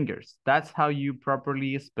yeah, fingers. That's how you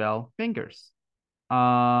properly spell fingers.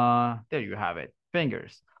 There you have it.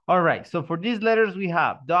 Fingers. All right. So for these letters, we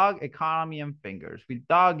have dog, economy, and fingers. With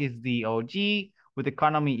dog is D-O-G. With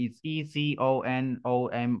economy, it's E-C-O-N-O-M-Y.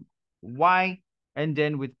 And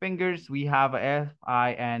then with fingers, we have F-I-N-G-E-R-S.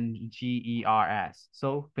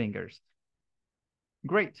 So fingers.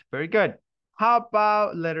 Great. Very good. How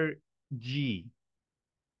about letter G?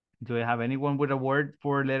 Do I have anyone with a word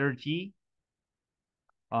for letter G?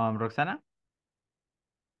 Roxana?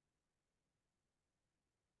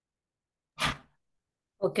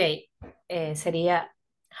 Ok, sería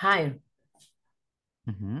hire.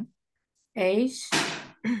 Mhm. H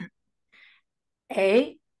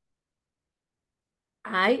A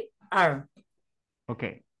I R.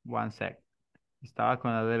 Okay, one sec. Estaba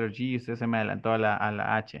con la letter G y usted se me adelantó a la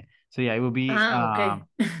H. So yeah, it would be Ok.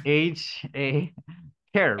 H-A,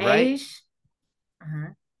 hair, right? H.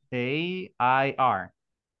 Ajá. A-I-R.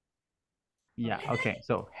 Yeah, okay,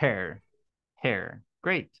 so hair,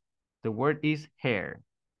 Great. The word is hair,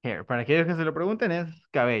 Para aquellos que se lo pregunten es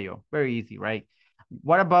cabello. Very easy, right?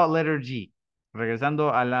 What about letter G?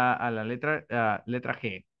 Regresando a la letra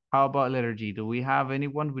G. How about letter G? Do we have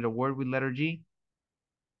anyone with a word with letter G?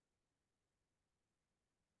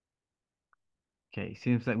 Okay,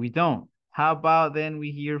 seems like we don't. How about then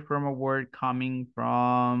we hear from a word coming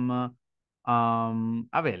from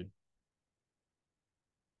Abel?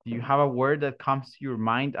 Do you have a word that comes to your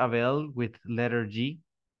mind, Abel, with letter G?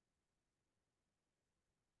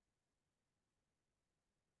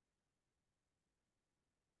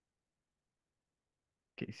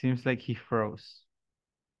 Okay, seems like he froze.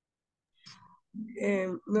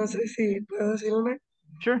 No sé si puedo decir una.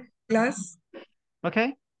 Sure. Glass.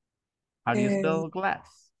 Okay. How do you Eh, spell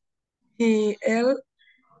glass? G-L-A-S-S.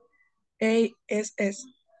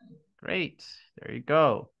 Great. There you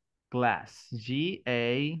go. Glass.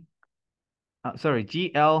 G-L-A-S-S.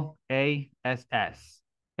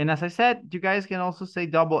 And as I said, you guys can also say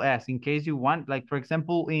double S in case you want. Like for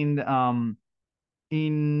example, in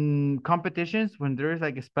competitions, when there is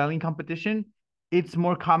like a spelling competition, it's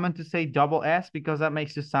more common to say double S because that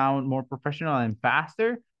makes you sound more professional and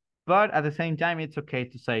faster. But at the same time, it's okay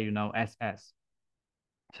to say, SS.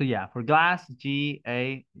 So yeah, for glass, G-L-A-S-S.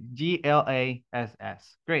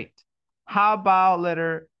 Great. How about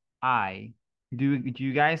letter I? Do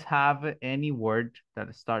you guys have any word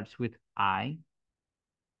that starts with I?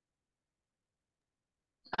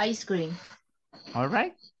 Ice cream. All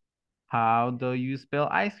right. How do you spell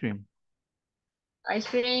ice cream? Ice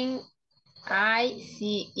cream.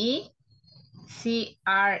 I-C-E-C-R-E-A-M.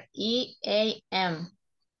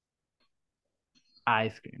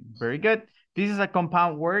 Ice cream. Very good. This is a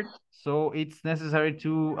compound word, so it's necessary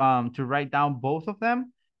to write down both of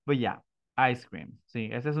them. But yeah, ice cream.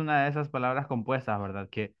 Sí, esa es una de esas palabras compuestas, ¿verdad?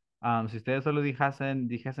 Que si ustedes solo dijesen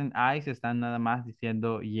ice, están nada más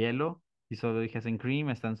diciendo hielo. Si solo dijesen cream,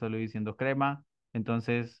 están solo diciendo crema.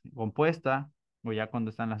 Entonces, compuesta, o ya cuando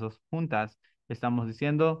están las dos juntas, estamos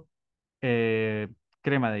diciendo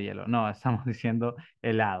crema de hielo. No, estamos diciendo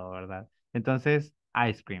helado, ¿verdad? Entonces,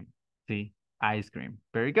 ice cream. Sí, ice cream.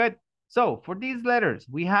 Very good. So, for these letters,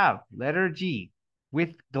 we have letter G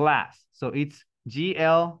with glass. So, it's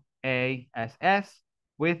Glass.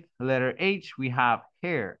 With letter H, we have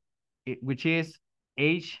hair, which is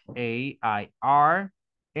Hair.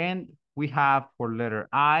 And we have for letter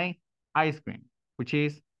I, ice cream, which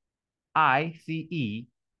is Icecream.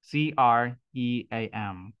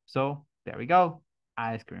 So there we go,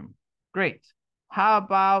 ice cream. Great. How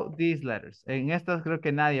about these letters? En estas creo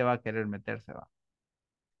que nadie va a querer meterse, va.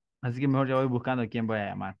 Así que mejor ya voy buscando a quién voy a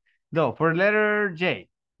llamar. No, for letter J.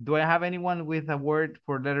 Do I have anyone with a word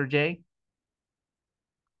for letter J?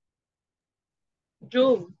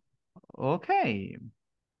 You. Okay.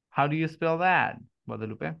 How do you spell that,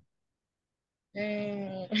 Guadalupe?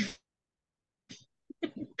 Eh,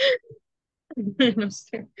 no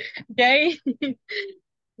sé. J.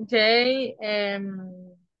 J.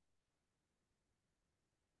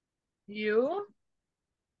 U.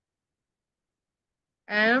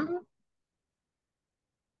 M.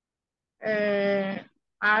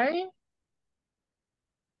 I.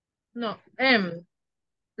 No. M.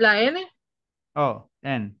 La N. Oh,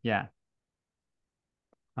 N, yeah.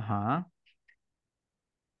 Uh-huh.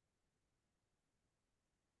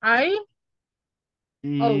 I.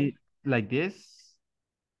 O. Like this?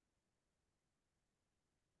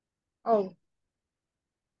 O.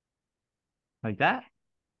 Like that?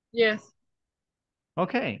 Yes.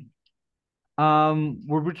 Okay.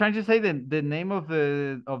 Were we trying to say the name of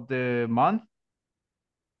the month?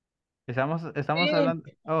 Estamos Sí. hablando.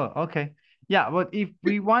 Oh, okay. Yeah, but if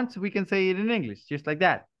we want, we can say it in English, just like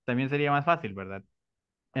that. También sería más fácil, ¿verdad?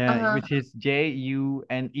 Ajá. Which is June.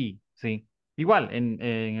 Sí. Igual, en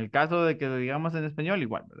el caso de que lo digamos en español,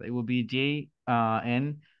 igual, ¿verdad? It will be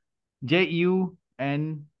Junio,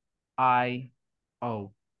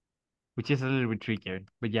 which is a little bit trickier.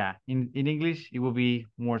 But yeah, in English, it will be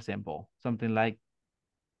more simple. Something like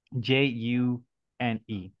June.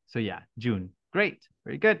 So yeah, June. Great.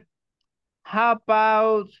 Very good. How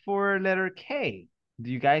about for letter K? Do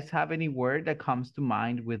you guys have any word that comes to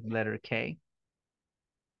mind with letter K?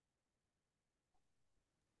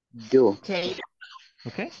 You. Okay.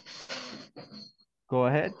 Okay. Go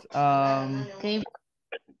ahead. Okay.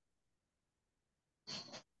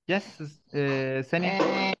 Yes,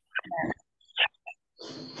 Senia.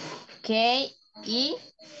 Key. Mhm.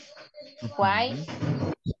 Board.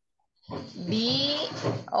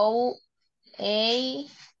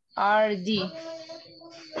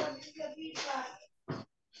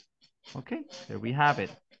 Okay, there we have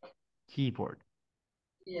it. Keyboard.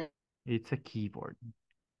 It's a keyboard.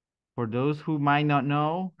 For those who might not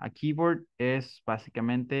know, a keyboard es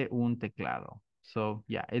básicamente un teclado. So,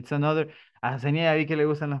 yeah, it's another. A Senia ya vi que le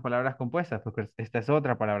gustan las palabras compuestas, porque esta es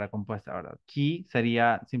otra palabra compuesta, ¿verdad? Key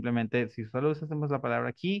sería simplemente, si solo usamos la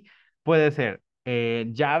palabra key, puede ser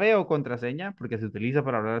llave o contraseña, porque se utiliza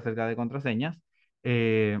para hablar acerca de contraseñas.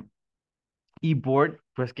 Eh, y board,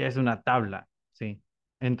 pues que es una tabla, ¿sí?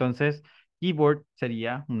 Entonces, keyboard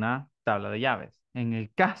sería una tabla de llaves. En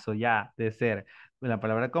el caso ya de ser la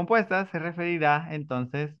palabra compuesta, se referirá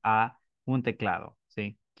entonces a un teclado,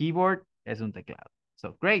 ¿sí? Keyboard es un teclado.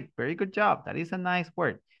 So, great, very good job. That is a nice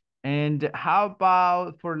word. And how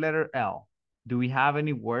about for letter L? Do we have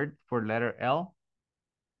any word for letter L?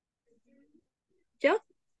 Yo.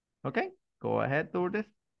 Okay, go ahead, Lourdes.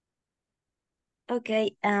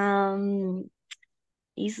 Okay.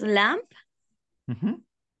 Is lamp.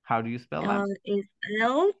 How do you spell lamp? Is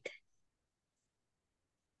load.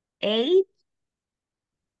 A.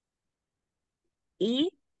 E.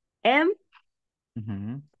 M.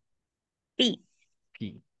 P.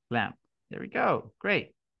 P, lamp. There we go.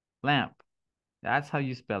 Great. Lamp. That's how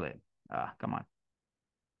you spell it. Ah, come on.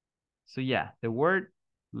 So yeah, the word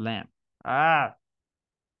lamp. Ah,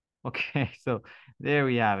 okay. So there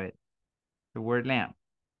we have it. The word lamp.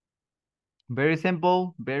 Very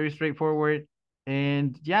simple, very straightforward.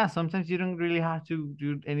 And yeah, sometimes you don't really have to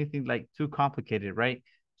do anything like too complicated, right?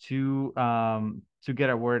 To get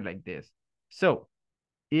a word like this. So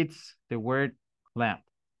it's the word lamp.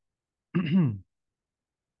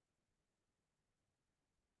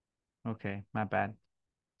 Okay, my bad.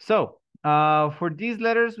 So, for these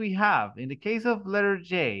letters we have, in the case of letter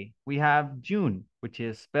J, we have June, which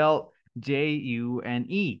is spelled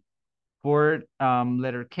June. For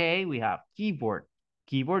letter K, we have keyboard.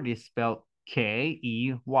 Keyboard is spelled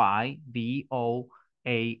Keyboard,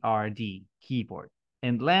 keyboard.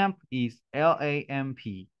 And lamp is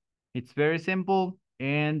LAMP. It's very simple.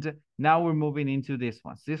 And now we're moving into these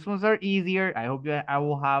ones. These ones are easier. I hope I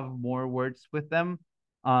will have more words with them.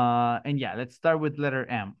 And yeah, let's start with letter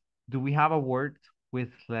M. Do we have a word with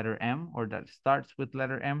letter M or that starts with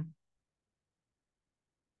letter M?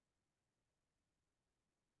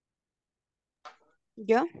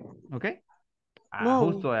 Yo. Okay.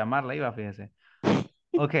 Moon. Justo a llamarla iba, fíjese.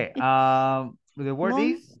 Okay. The word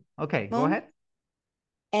Moon. is, okay, go Moon. ahead.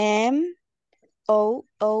 M-O-O-N.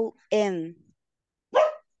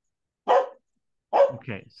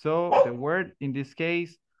 Okay, so the word in this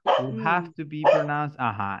case will have to be pronounced,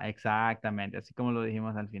 ajá, exactamente, así como lo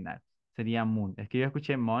dijimos al final. Sería moon. Es que yo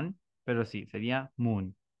escuché mon, pero sí, sería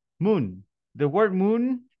moon. Moon. The word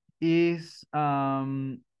moon is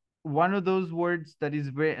one of those words that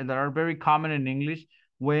are very common in English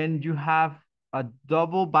when you have a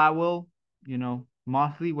double vowel, you know,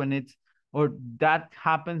 mostly when it's, or that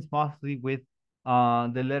happens mostly with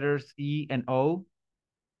the letters E and O.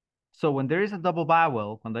 So when there is a double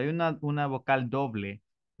vowel, cuando hay una vocal doble,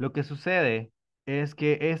 lo que sucede es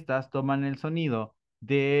que estas toman el sonido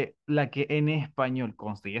de la que en español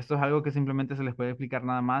consta. Y esto es algo que simplemente se les puede explicar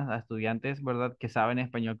nada más a estudiantes, ¿verdad? Que saben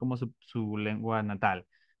español como su lengua natal,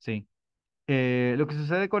 ¿sí? Lo que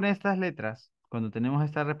sucede con estas letras, cuando tenemos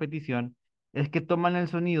esta repetición, es que toman el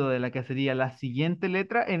sonido de la que sería la siguiente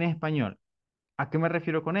letra en español. ¿A qué me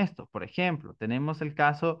refiero con esto? Por ejemplo, tenemos el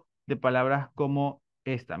caso de palabras como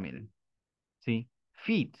esta, miren. ¿Sí?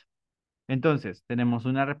 Feet. Entonces, tenemos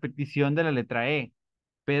una repetición de la letra E,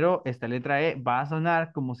 pero esta letra E va a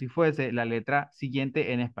sonar como si fuese la letra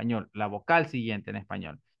siguiente en español, la vocal siguiente en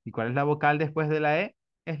español. ¿Y cuál es la vocal después de la E?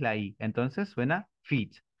 Es la I. Entonces suena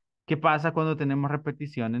feet. ¿Qué pasa cuando tenemos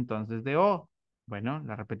repetición entonces de O? Bueno,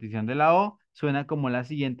 la repetición de la O suena como la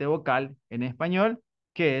siguiente vocal en español,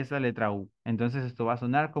 que es la letra U. Entonces esto va a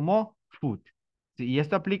sonar como foot. Sí, y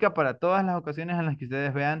esto aplica para todas las ocasiones en las que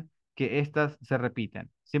ustedes vean que estas se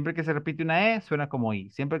repiten. Siempre que se repite una E, suena como I.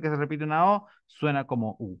 Siempre que se repite una O, suena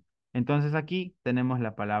como U. Entonces aquí tenemos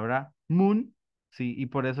la palabra moon, sí, y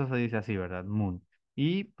por eso se dice así, ¿verdad? Moon.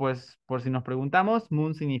 Y pues, por si nos preguntamos,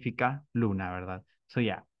 moon significa luna, ¿verdad? So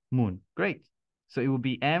yeah, moon. Great. So it would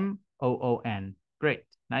be M-O-O-N. Great.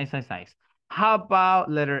 Nice, nice, nice. How about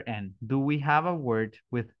letter N? Do we have a word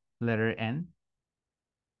with letter N?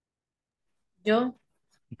 Yo,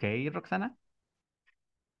 Okay, Roxana?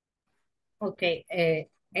 ok,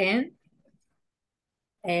 N,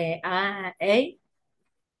 A,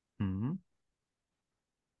 Mhm.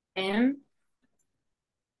 M,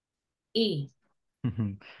 E.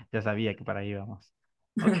 Ya sabía que para ahí íbamos.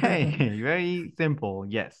 Okay, very simple.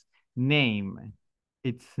 Yes. Name.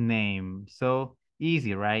 It's name. So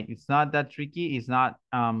easy, right? It's not that tricky. It's not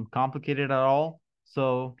complicated at all.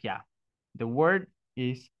 So yeah, the word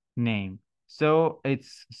is name. So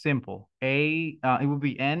it's simple. It would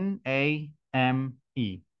be N-A-M-E.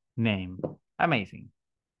 Name. Amazing.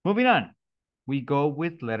 Moving on. We go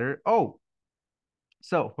with letter O.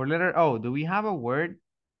 So for letter O, do we have a word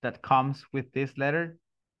that comes with this letter?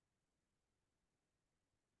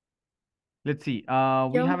 Let's see.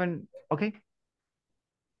 We Yo. haven't. Okay.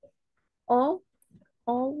 O,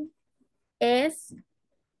 O, S,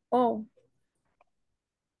 O.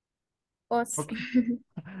 Os. Okay.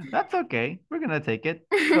 That's okay. We're gonna take it.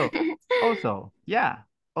 So also, yeah,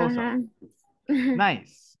 also. Ajá.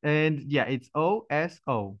 Nice. And yeah, it's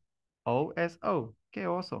O-S-O. O-S-O. Okay,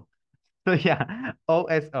 also. So yeah,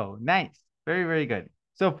 O-S-O. Nice. Very, very good.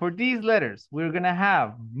 So for these letters, we're gonna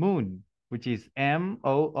have moon, which is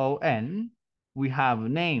M-O-O-N. We have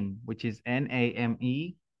name, which is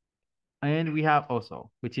N-A-M-E. And we have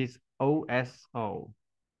also, which is O-S-O.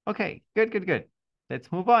 Okay, good, good, good. Let's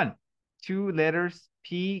move on. Two letters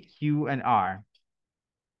P, Q, and R.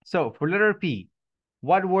 So for letter P,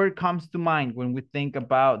 what word comes to mind when we think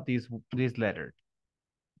about this letter?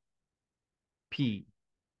 P.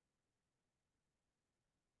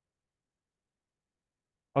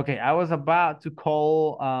 Okay, I was about to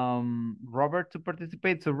call Robert to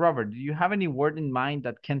participate. So Robert, do you have any word in mind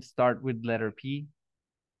that can start with letter P?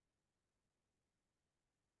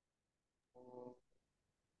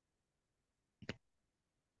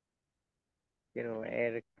 Quiero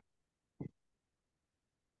ver.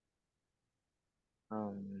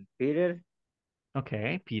 Peter.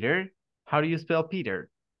 Okay, Peter. How do you spell Peter?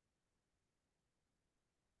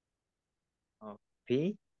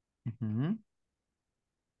 P. Mm-hmm.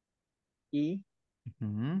 E.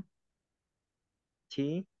 Mm-hmm.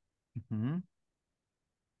 T. Mm-hmm.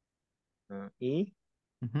 E.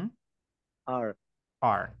 Mm-hmm. R.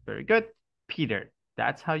 R. Very good. Peter.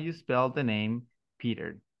 That's how you spell the name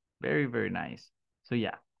Peter. Very, very nice. So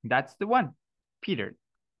yeah, that's the one. Peter.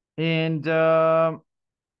 And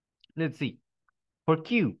let's see. For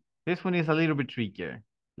Q, this one is a little bit trickier.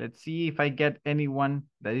 Let's see if I get anyone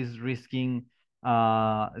that is risking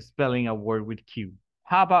spelling a word with Q.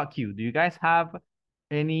 How about Q? Do you guys have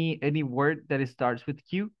any word that starts with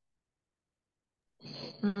Q?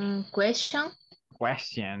 Question.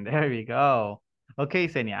 Question. There we go. Okay,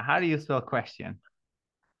 Senia, how do you spell question?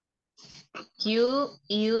 Questions.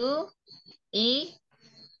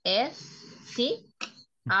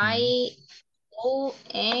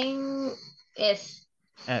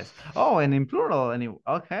 S. Oh, and in plural.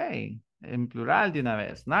 Okay. En plural de una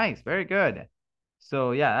vez. Nice. Very good.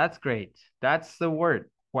 So yeah, that's great. That's the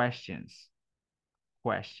word. Questions.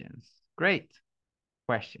 Questions. Great.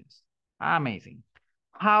 Questions. Amazing.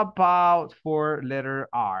 How about for letter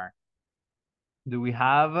R? Do we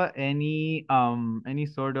have any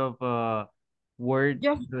sort of word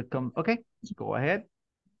Yo. that come? Okay, go ahead.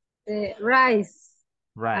 Rice.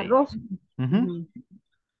 Right. Arroz. Mm-hmm.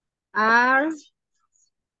 R-I-C-E.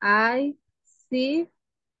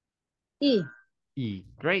 E.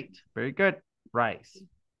 Great. Very good. Rice.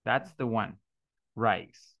 That's the one.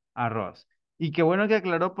 Rice. Arroz. Y qué bueno que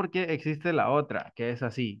aclaró porque existe la otra, que es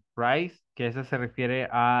así. Rice, que esa se refiere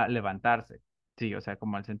a levantarse. Sí, o sea,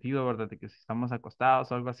 como al sentido, ¿verdad? De que si estamos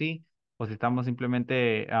acostados o algo así, o si estamos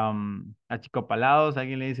simplemente achicopalados,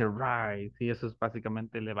 alguien le dice rice, y eso es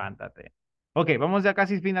básicamente levántate. Ok, vamos ya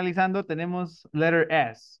casi finalizando. Tenemos letter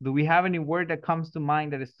S. Do we have any word that comes to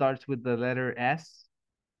mind that starts with the letter S?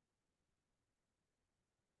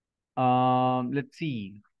 Let's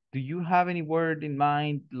see. Do you have any word in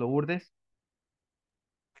mind, Lourdes?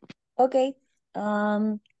 Okay.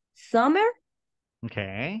 Summer.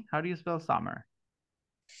 Okay. How do you spell summer?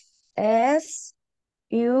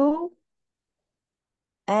 S-U-M-E-R.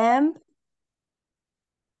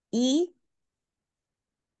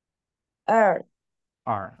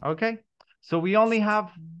 R. Okay. So we only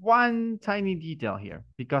have one tiny detail here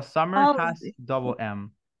because summer Oh, has double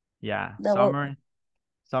M. Yeah, double.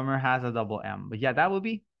 summer has a double M. But yeah, that would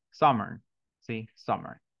be summer. See,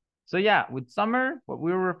 summer. So yeah, with summer, what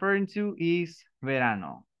we're referring to is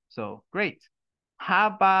verano. So great. How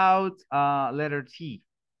about letter T?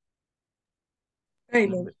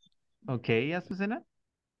 Table. Okay, yes, Susana?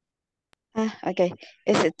 Okay.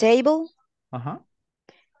 It's a table. Uh-huh.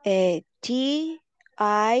 T-I-V-L-E.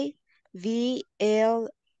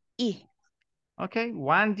 Okay,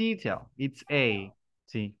 one detail. It's A.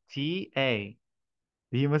 See, T-A.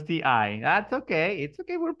 Dijimos T-I. That's okay. It's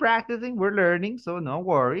okay. We're practicing. We're learning, so no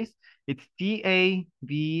worries. It's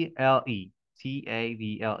T-A-B-L-E.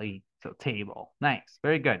 T-A-B-L-E. So table. Nice.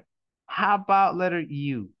 Very good. How about letter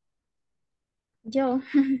U? Yo.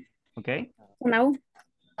 Okay. Now.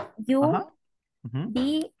 Uh-huh.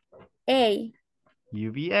 U-B-A.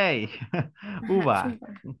 UVA. Uva.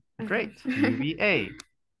 Great. UVA.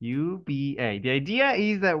 UVA. The idea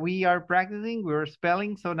is that we are practicing, we're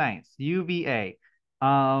spelling so nice. UVA.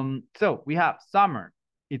 So we have summer.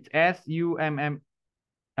 It's S-U-M-M-E-R,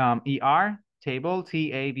 table,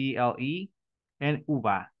 T-A-B-L-E, and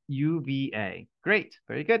uva, U-V-A. Great.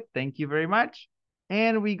 Very good. Thank you very much.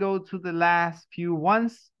 And we go to the last few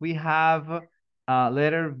ones. We have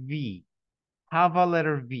letter V. How about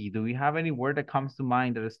letter V? Do we have any word that comes to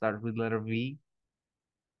mind that starts with letter V?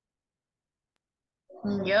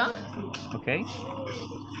 Yo. Okay.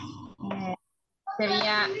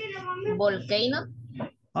 Sería volcano.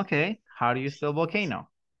 Okay. How do you spell volcano?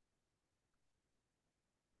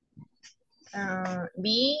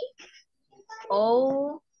 V-O-L-C-A-N-O.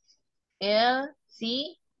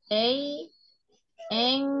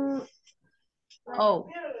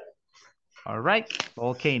 All right.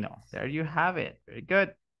 Volcano. There you have it. Very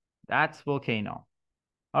good. That's volcano.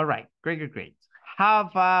 All right. Great, great, great. How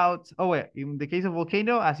about, oh, wait, in the case of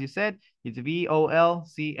volcano, as you said, it's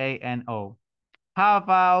V-O-L-C-A-N-O. How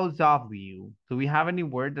about W? Do we have any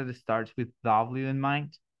word that starts with W in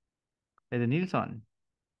mind? Nilsson,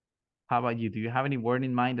 how about you? Do you have any word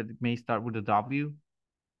in mind that may start with a W?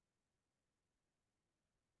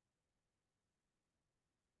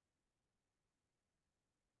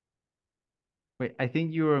 Wait, I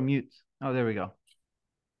think you were on mute. Oh, there we go.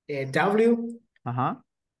 W, Uh-huh.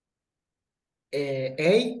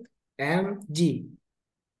 A, M, G.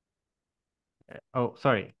 Oh,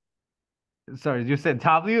 sorry. Sorry, you said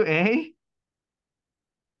W-A?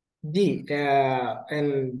 G.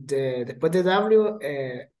 Después de W,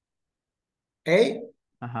 A.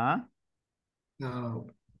 Uh-huh. No,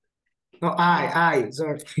 no,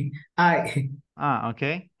 sorry. I. Ah,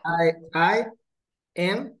 okay.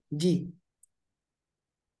 N, G.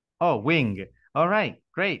 Oh, wing. All right,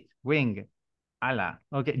 great. Wing. Ala.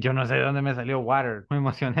 Okay, yo no sé de dónde me salió water. Me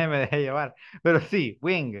emocioné, me dejé llevar. Pero sí,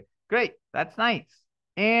 wing. Great, that's nice.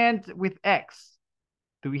 And with X.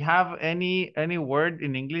 Do we have any word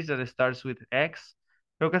in English that starts with X?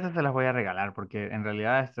 Creo que estas se las voy a regalar porque en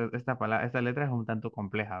realidad esta letra es un tanto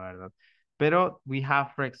compleja, ¿verdad? Pero we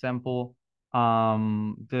have, for example,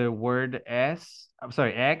 the word X,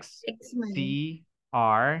 X-Men. C,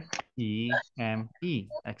 R, E, M, E,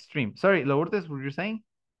 extreme. Sorry, Lourdes, what were you saying?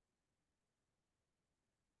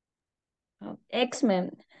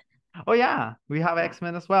 X-Men. Oh yeah, we have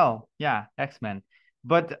X-Men as well. Yeah, X-Men.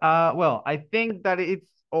 But well, I think that it's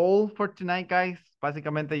all for tonight, guys.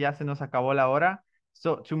 Básicamente ya se nos acabó la hora.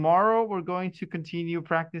 So tomorrow we're going to continue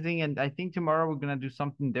practicing, and I think tomorrow we're going to do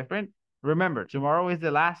something different. Remember, tomorrow is the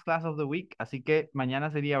last class of the week, así que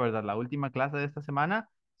mañana sería, ¿verdad? La última clase de esta semana.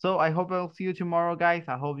 So I hope I'll see you tomorrow, guys.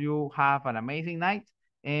 I hope you have an amazing night,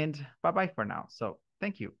 and bye-bye for now. So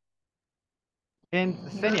thank you. And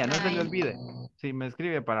Senia, no se le olvide, si me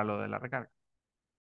escribe para lo de la recarga.